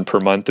like one per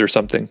month or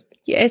something?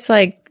 Yeah, it's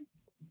like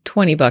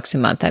 $20 a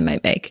month I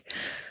might make.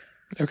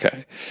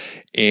 Okay.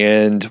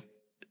 And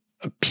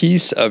a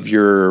piece of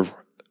your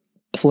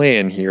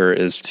plan here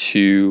is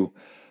to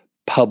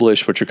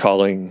publish what you're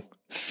calling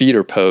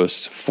feeder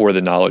post for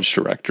the knowledge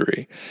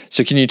directory.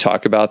 So can you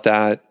talk about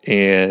that?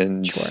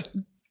 And sure.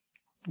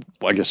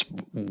 I guess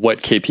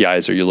what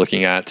KPIs are you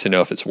looking at to know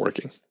if it's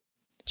working?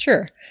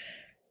 Sure.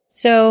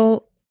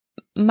 So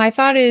my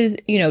thought is,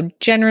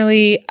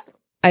 generally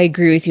I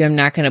agree with you. I'm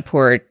not going to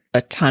pour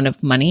a ton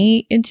of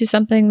money into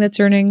something that's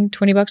earning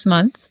 $20 a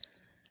month.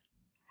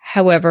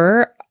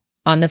 However,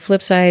 on the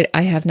flip side,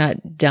 I have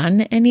not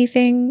done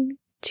anything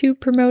to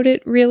promote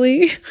it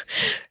really.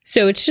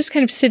 So it's just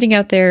kind of sitting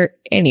out there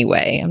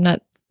anyway. I'm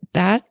not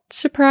that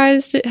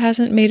surprised it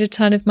hasn't made a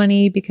ton of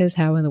money because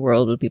how in the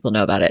world would people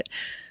know about it?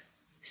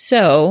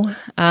 So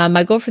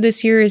my goal for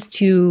this year is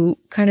to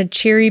kind of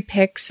cherry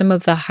pick some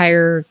of the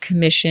higher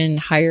commission,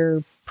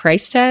 higher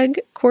price tag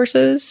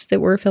courses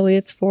that we're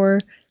affiliates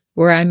for,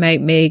 where I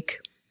might make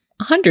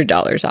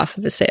 $100 off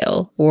of a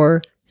sale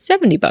or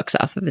 $70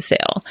 off of a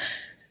sale.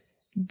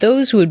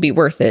 Those would be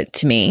worth it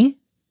to me.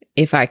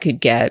 If I could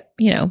get,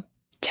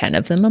 10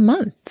 of them a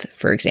month,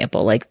 for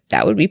example, like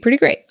that would be pretty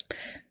great.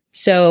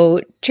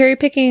 So cherry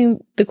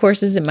picking the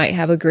courses that might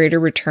have a greater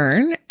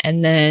return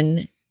and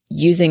then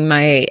using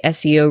my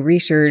SEO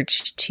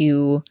research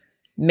to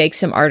make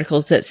some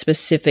articles that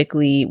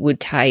specifically would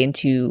tie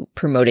into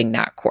promoting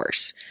that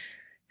course.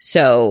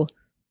 So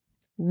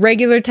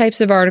regular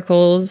types of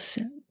articles,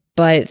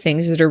 but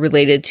things that are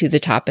related to the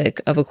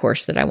topic of a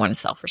course that I want to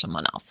sell for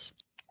someone else,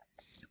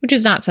 which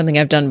is not something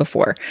I've done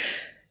before.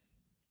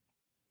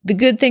 The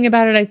good thing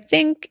about it, I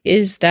think,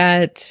 is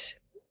that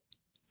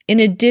in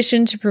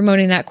addition to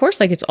promoting that course,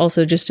 like it's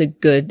also just a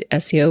good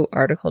SEO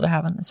article to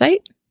have on the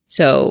site.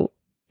 So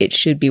it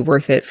should be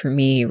worth it for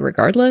me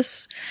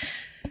regardless.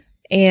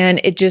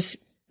 And it just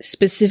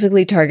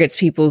specifically targets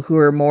people who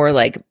are more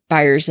like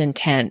buyer's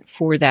intent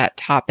for that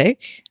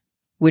topic,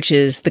 which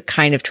is the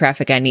kind of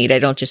traffic I need. I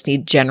don't just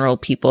need general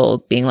people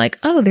being like,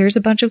 oh, there's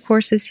a bunch of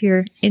courses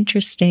here.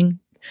 Interesting.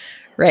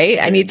 Right?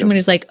 I need someone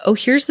who's like, oh,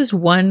 here's this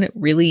one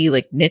really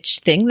like niche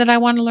thing that I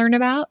want to learn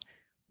about.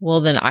 Well,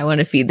 then I want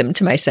to feed them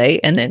to my site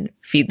and then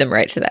feed them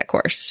right to that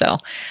course. So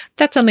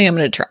that's something I'm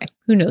going to try.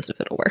 Who knows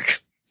if it'll work?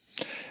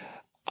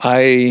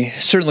 I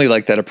certainly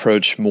like that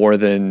approach more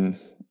than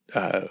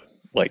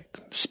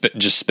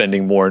just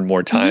spending more and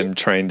more time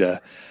trying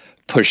to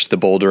push the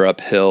boulder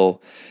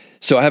uphill.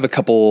 So I have a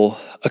couple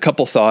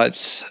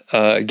thoughts.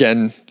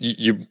 Again,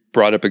 you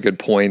brought up a good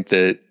point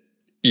that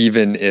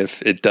even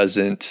if it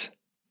doesn't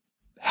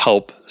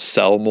help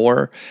sell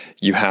more,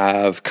 you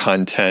have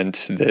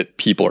content that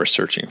people are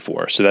searching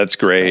for. So that's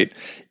great.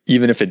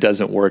 Even if it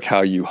doesn't work how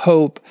you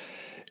hope,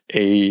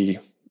 a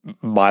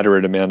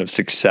moderate amount of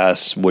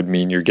success would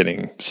mean you're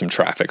getting some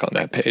traffic on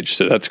that page.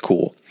 So that's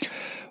cool.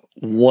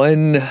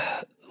 One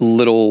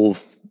little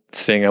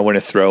thing I want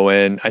to throw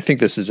in, I think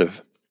this is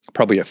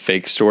probably a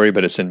fake story,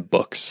 but it's in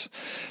books.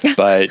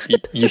 But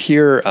you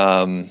hear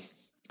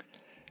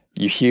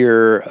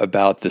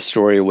about the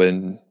story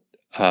when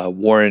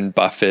Warren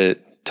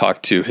Buffett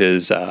talked to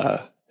his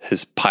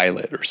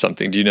pilot or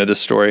something. Do you know this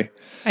story?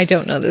 I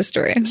don't know this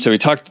story. So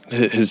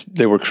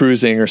they were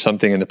cruising or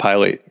something, and the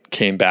pilot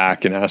came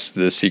back and asked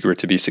the secret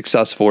to be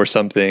successful or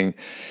something.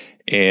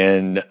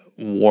 And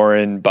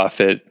Warren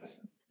Buffett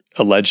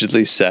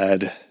allegedly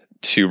said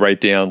to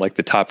write down like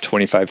the top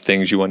 25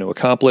 things you want to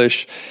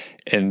accomplish,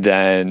 and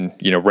then,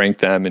 rank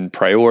them in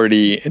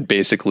priority and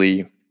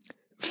basically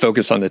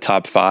focus on the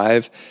top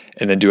 5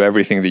 and then do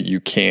everything that you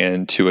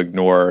can to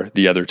ignore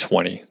the other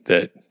 20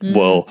 that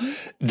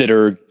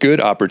are good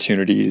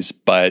opportunities,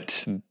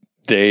 but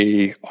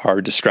they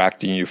are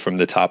distracting you from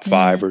the top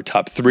 5 or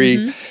top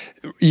 3.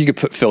 You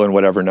could fill in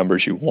whatever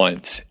numbers you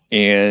want.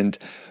 And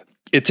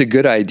it's a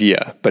good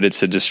idea, but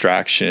it's a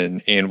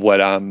distraction. And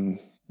what I'm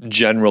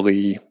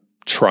generally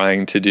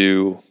trying to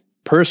do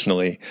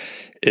personally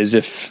is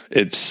if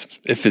it's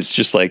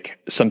just like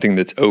something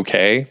that's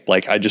okay,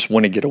 like I just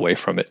want to get away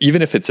from it.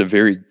 Even if it's a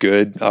very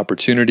good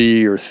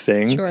opportunity or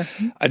thing, Sure.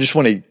 I just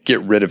want to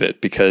get rid of it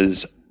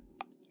because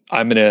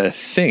I'm going to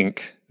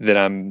think that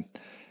I'm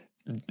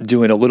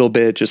doing a little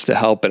bit just to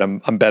help, but I'm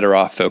better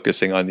off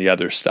focusing on the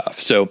other stuff.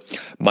 So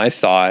my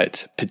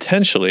thought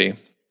potentially,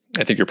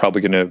 I think you're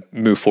probably going to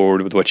move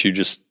forward with what you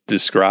just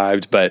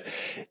described, but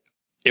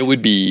it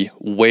would be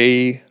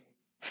way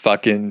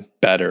fucking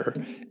better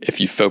if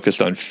you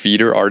focused on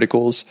feeder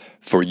articles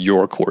for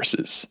your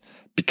courses,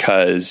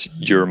 because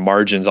your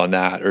margins on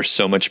that are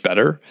so much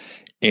better.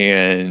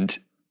 And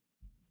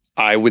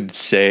I would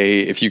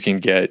say if you can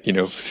get,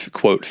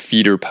 quote,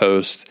 feeder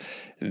posts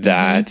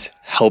that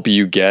help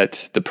you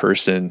get the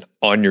person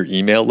on your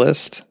email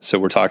list. So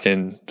we're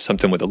talking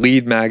something with a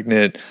lead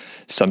magnet,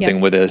 something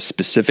with a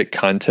specific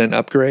content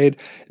upgrade,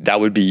 that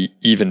would be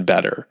even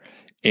better.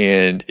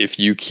 And if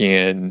you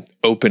can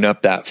open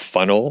up that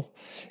funnel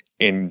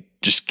and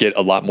just get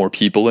a lot more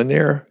people in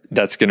there,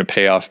 that's going to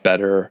pay off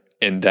better.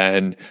 And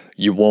then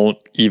you won't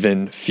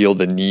even feel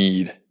the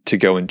need to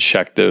go and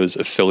check those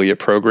affiliate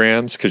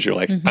programs because you're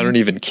like, I don't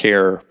even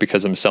care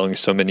because I'm selling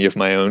so many of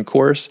my own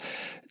course.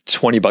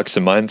 $20 a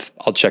month,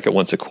 I'll check it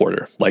once a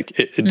quarter. Like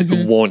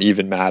it won't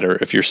even matter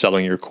if you're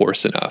selling your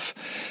course enough.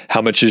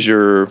 How much is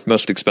your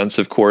most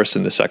expensive course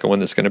and the second one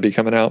that's going to be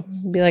coming out?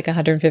 It'd be like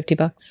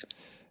 $150.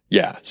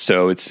 Yeah.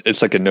 So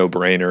it's like a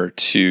no-brainer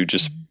to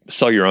just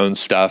sell your own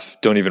stuff.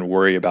 Don't even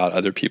worry about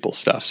other people's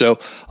stuff. So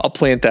I'll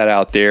plant that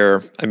out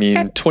there. I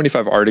mean,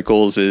 25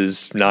 articles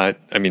is not,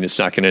 it's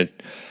not going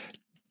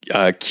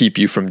to keep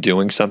you from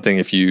doing something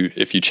if you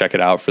check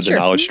it out for the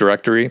knowledge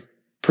directory.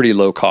 Pretty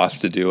low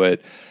cost to do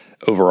it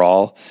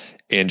overall,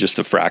 and just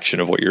a fraction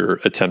of what you're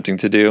attempting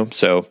to do.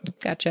 So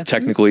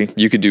technically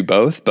you could do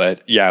both,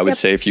 but yeah, I would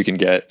say if you can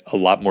get a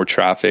lot more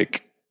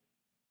traffic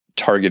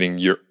targeting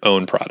your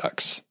own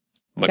products,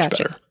 much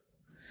better.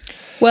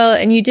 Well,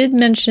 and you did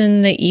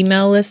mention the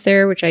email list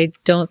there, which I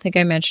don't think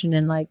I mentioned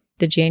in like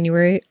the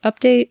January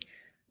update,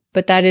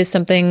 but that is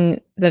something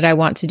that I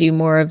want to do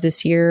more of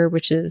this year,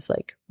 which is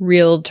like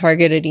real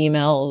targeted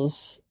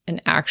emails,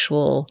 an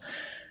actual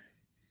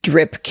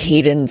drip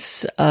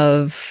cadence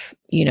of,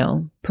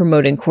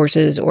 promoting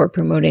courses or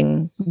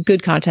promoting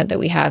good content that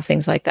we have,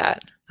 things like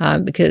that.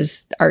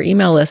 Because our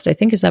email list, I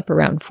think, is up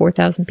around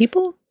 4,000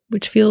 people,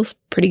 which feels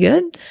pretty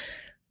good.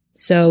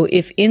 So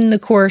if in the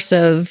course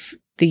of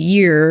the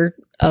year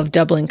of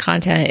doubling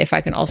content, if I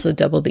can also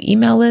double the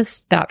email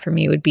list, that for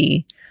me would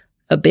be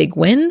a big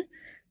win.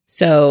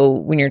 So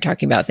when you're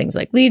talking about things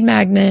like lead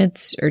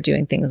magnets or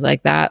doing things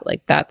like that,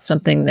 like that's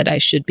something that I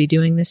should be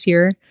doing this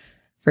year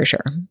for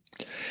sure.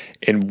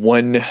 And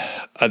one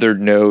other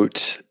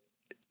note,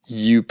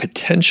 you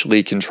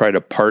potentially can try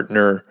to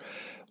partner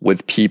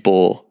with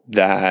people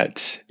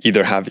that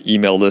either have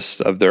email lists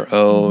of their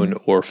own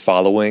or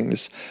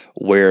followings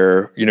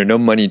where, no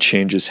money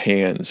changes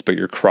hands, but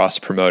you're cross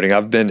promoting.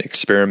 I've been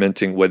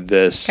experimenting with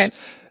this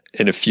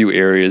in a few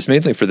areas,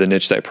 mainly for the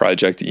Niche Site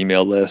Project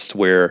email list,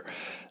 where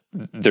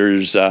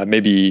there's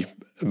maybe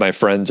my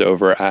friends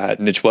over at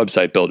Niche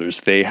Website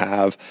Builders, they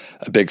have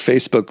a big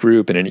Facebook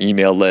group and an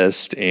email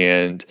list,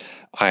 and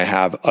I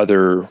have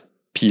other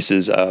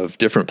pieces of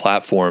different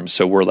platforms.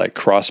 So we're like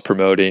cross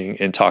promoting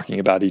and talking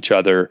about each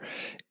other,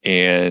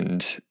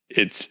 and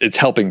it's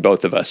helping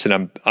both of us.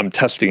 And I'm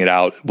testing it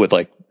out with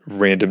like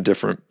random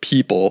different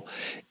people,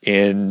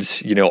 and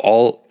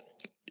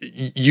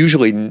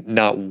usually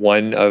not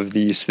one of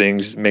these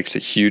things makes a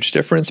huge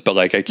difference, but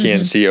like I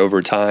can see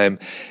over time,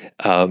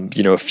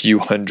 a few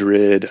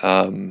hundred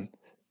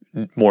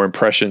more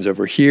impressions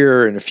over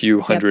here and a few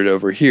hundred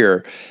over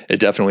here. It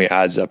definitely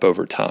adds up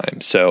over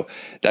time. So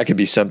that could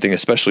be something,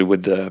 especially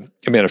with the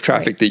amount of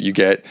traffic that you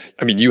get.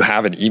 You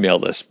have an email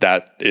list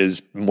that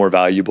is more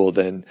valuable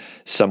than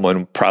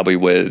someone probably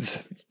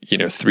with,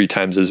 3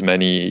 times as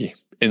many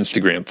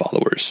Instagram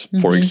followers,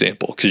 for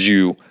example, because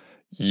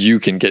you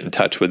can get in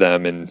touch with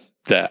them, and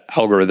the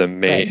algorithm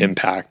may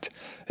impact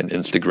an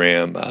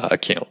Instagram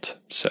account.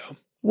 So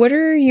what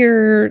are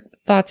your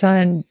thoughts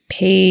on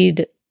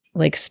paid,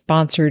 like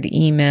sponsored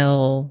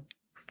email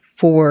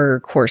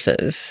for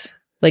courses?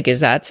 Like,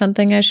 is that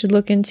something I should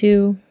look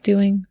into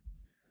doing?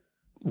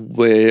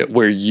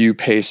 Where you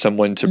pay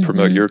someone to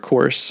promote your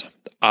course?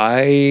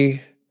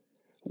 I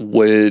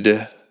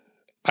would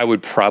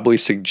probably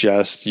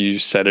suggest you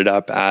set it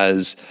up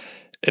as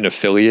an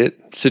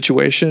affiliate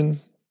situation.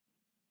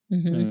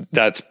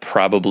 That's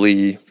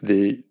probably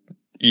the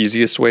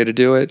easiest way to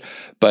do it,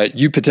 but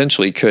you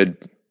potentially could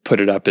put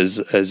it up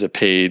as a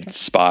paid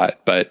spot.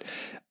 But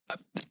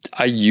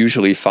I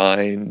usually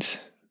find,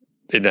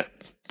 and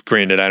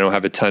granted, I don't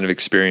have a ton of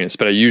experience,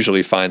 but I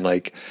usually find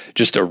like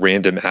just a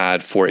random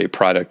ad for a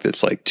product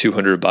that's like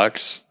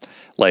 $200.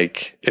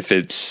 Like if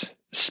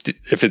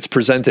it's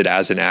presented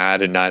as an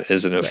ad and not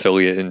as an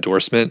affiliate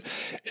endorsement,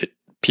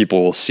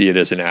 people will see it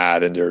as an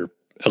ad and they're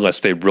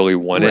unless they really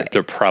want Right. it,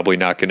 they're probably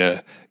not going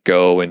to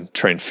go and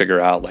try and figure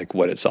out like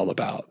what it's all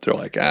about. They're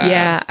like,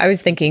 Yeah, I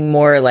was thinking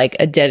more like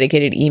a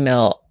dedicated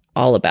email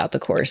all about the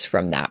course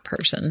from that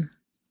person.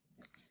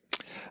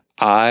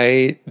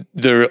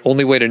 The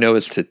only way to know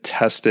is to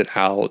test it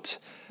out.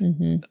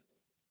 Mm-hmm.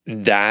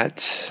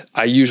 That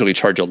I usually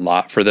charge a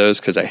lot for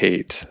those because I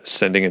hate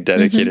sending a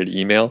dedicated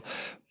email,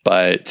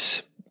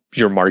 but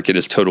your market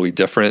is totally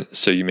different.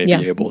 So you may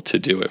be able to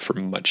do it for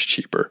much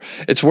cheaper.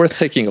 It's worth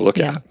taking a look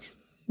at.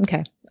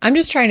 Okay. I'm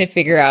just trying to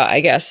figure out,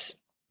 I guess,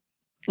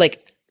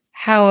 like,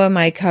 how am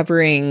I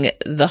covering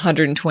the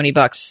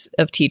 $120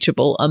 of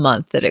Teachable a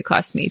month that it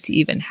costs me to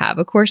even have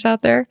a course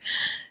out there?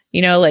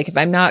 You know, like if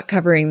I'm not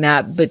covering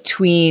that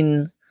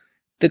between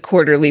the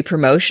quarterly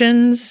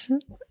promotions,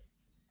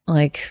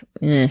 like,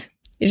 it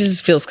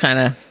just feels kind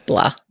of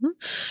blah.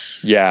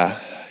 Yeah.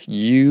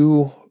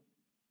 You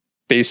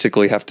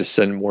basically have to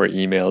send more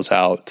emails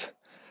out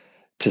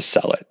to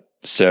sell it.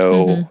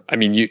 So, I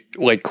mean, you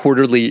like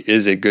quarterly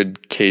is a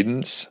good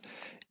cadence,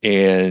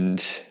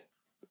 and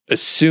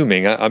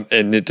assuming,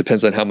 and it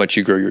depends on how much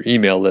you grow your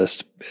email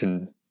list,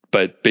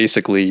 but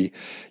basically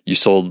you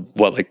sold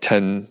what, like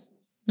 10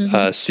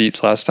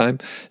 seats last time.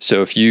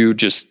 So if you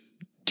just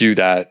do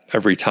that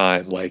every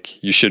time,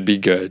 like you should be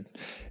good.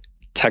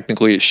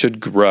 Technically it should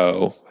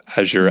grow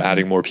as you're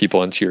adding more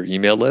people into your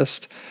email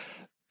list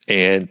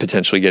and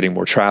potentially getting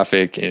more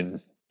traffic and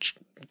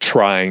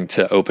trying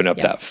to open up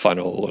that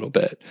funnel a little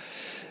bit.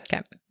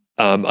 Okay.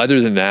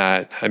 Other than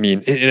that, I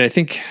mean, and I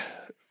think,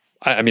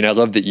 I mean, I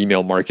love the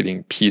email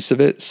marketing piece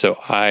of it. So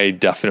I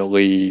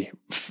definitely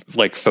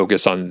like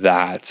focus on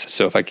that.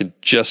 So if I could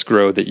just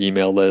grow the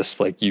email list,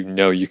 like, you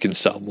can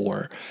sell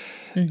more.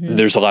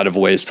 There's a lot of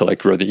ways to like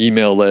grow the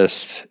email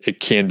list. It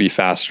can be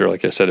faster,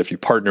 like I said, if you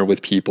partner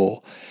with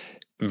people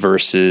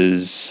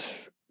versus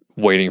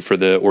waiting for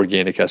the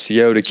organic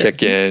SEO to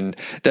kick in.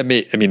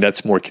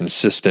 That's more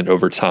consistent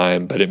over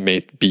time, but it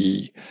may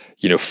be,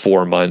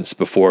 4 months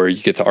before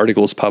you get the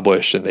articles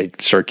published and they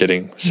start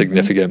getting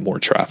significant more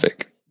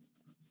traffic.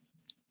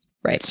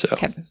 Right. So,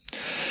 okay.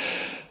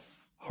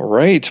 All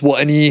right. Well,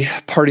 any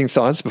parting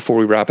thoughts before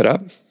we wrap it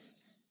up?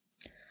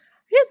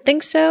 I don't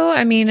think so.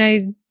 I mean,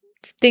 I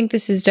think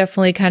this is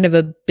definitely kind of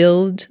a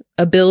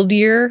build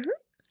year.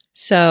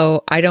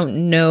 So I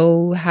don't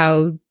know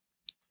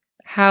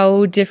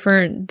how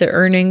different the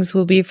earnings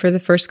will be for the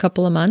first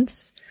couple of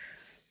months.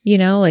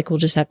 Like we'll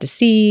just have to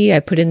see. I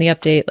put in the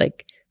update,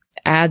 like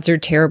ads are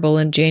terrible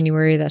in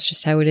January. That's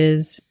just how it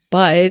is.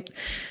 But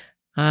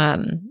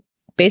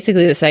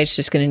basically the site's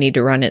just going to need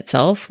to run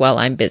itself while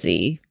I'm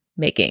busy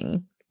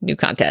making new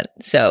content.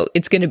 So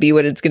it's going to be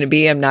what it's going to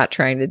be. I'm not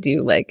trying to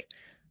do like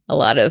a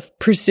lot of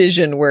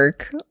precision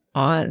work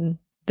on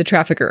the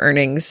traffic or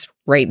earnings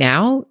right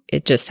now.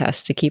 It just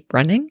has to keep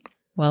running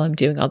while I'm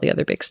doing all the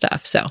other big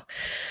stuff. So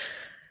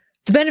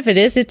the benefit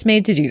is it's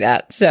made to do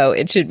that. So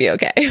it should be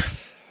okay.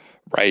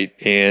 Right.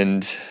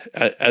 And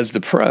as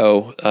the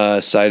pro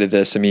side of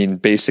this, I mean,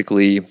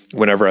 basically,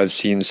 whenever I've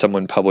seen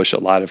someone publish a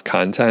lot of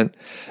content,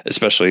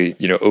 especially,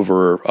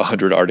 over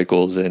 100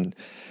 articles in,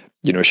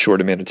 a short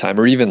amount of time,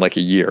 or even like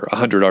a year,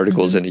 100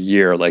 articles in a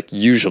year, like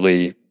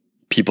usually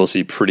people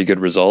see pretty good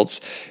results,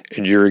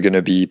 and you're going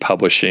to be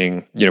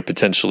publishing,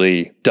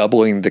 potentially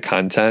doubling the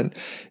content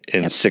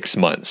in 6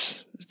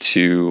 months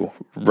to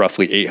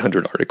roughly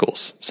 800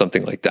 articles,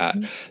 something like that.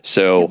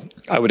 So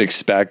I would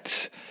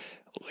expect,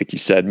 like you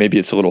said, maybe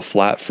it's a little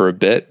flat for a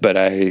bit, but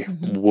I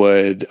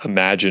would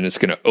imagine it's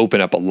going to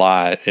open up a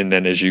lot. And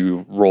then as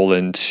you roll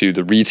into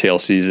the retail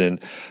season,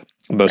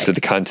 most of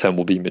the content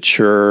will be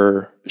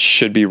mature,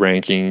 should be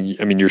ranking.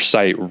 I mean, your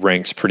site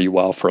ranks pretty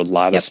well for a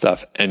lot of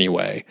stuff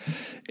anyway.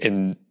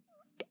 And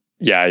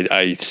yeah,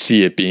 I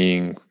see it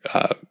being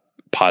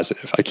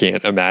positive. I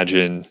can't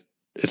imagine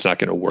it's not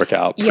going to work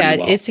out pretty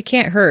well. It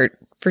can't hurt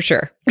for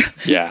sure.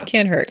 Yeah. It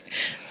can't hurt.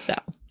 So.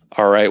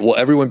 All right. Well,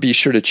 everyone be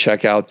sure to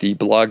check out the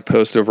blog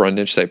post over on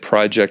Niche Site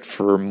Project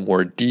for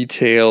more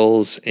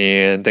details.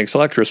 And thanks a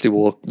lot, Christy.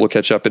 We'll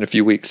catch up in a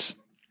few weeks.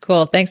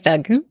 Cool. Thanks,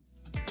 Doug.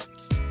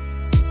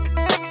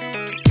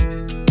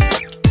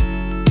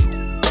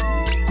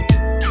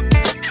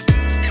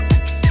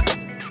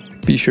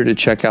 Be sure to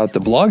check out the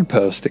blog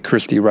post that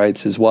Christy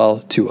writes as well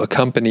to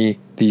accompany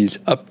these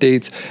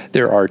updates.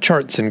 There are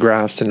charts and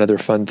graphs and other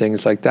fun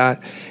things like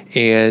that.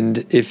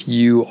 And if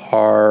you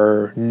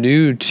are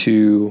new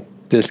to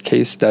this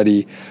case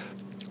study,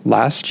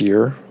 last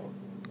year,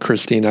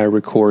 Christy and I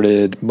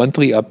recorded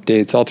monthly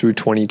updates all through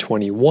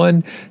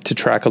 2021 to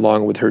track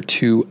along with her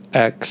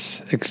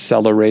 2X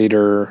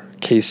accelerator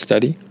case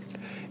study.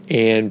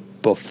 And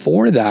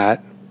before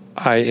that,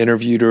 I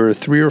interviewed her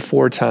 3 or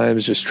 4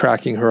 times, just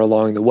tracking her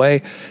along the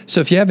way. So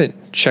if you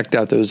haven't checked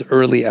out those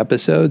early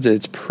episodes,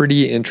 it's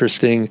pretty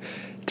interesting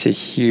to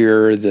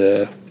hear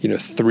the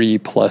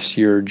 3+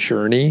 year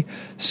journey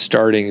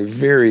starting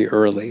very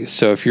early.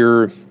 So if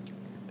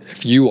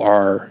you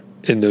are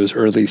in those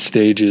early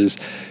stages,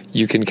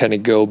 you can kind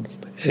of go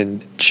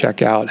and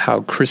check out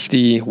how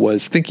Christy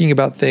was thinking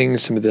about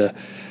things, some of the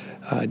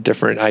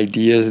different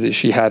ideas that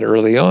she had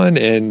early on.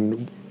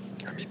 And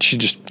she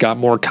just got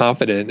more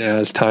confident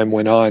as time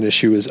went on, as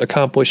she was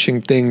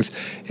accomplishing things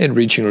and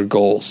reaching her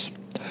goals.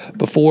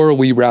 Before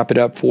we wrap it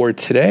up for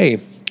today,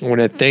 I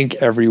want to thank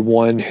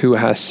everyone who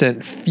has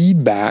sent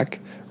feedback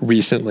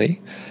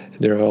recently.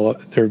 There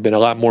have been a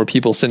lot more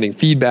people sending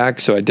feedback,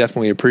 so I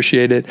definitely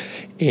appreciate it.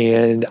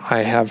 And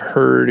I have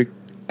heard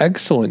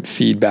excellent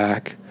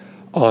feedback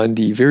on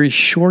the very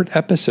short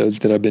episodes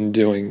that I've been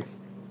doing.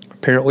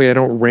 Apparently, I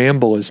don't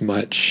ramble as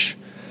much,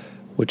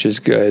 which is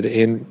good.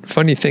 And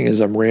funny thing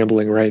is, I'm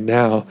rambling right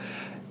now.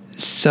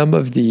 Some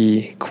of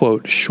the,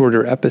 quote,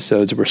 shorter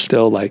episodes were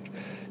still like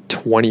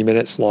 20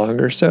 minutes long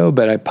or so,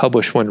 but I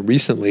published one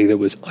recently that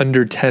was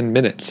under 10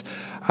 minutes.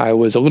 I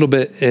was a little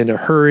bit in a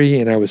hurry,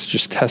 and I was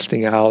just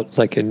testing out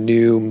like a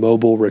new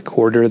mobile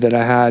recorder that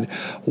I had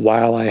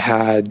while I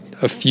had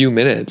a few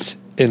minutes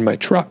in my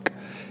truck.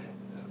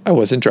 I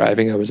wasn't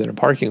driving, I was in a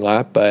parking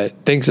lot, but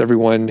thanks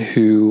everyone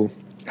who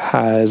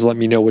has let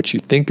me know what you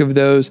think of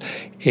those.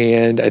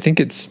 And I think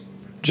it's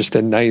just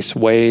a nice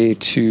way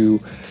to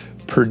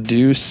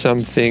produce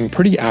something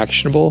pretty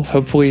actionable.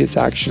 Hopefully it's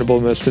actionable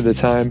most of the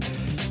time,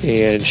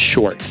 and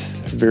short,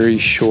 very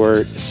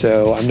short.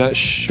 So I'm not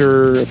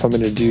sure if I'm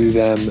going to do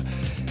them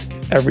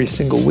every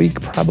single week,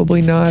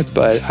 probably not,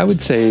 but I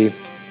would say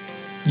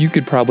you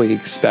could probably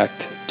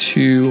expect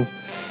 2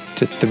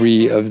 to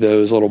 3 of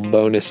those little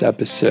bonus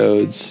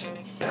episodes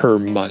per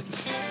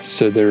month.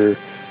 So they're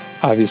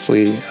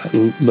obviously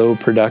low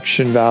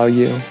production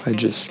value. I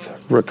just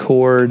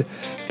record,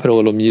 put a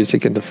little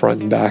music in the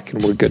front and back,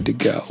 and we're good to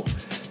go.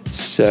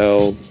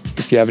 So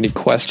if you have any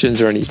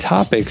questions or any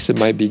topics that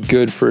might be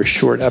good for a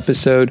short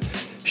episode,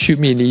 shoot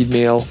me an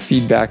email,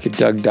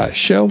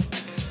 feedback@doug.show.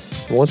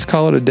 And let's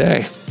call it a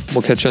day.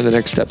 We'll catch you on the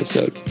next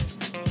episode.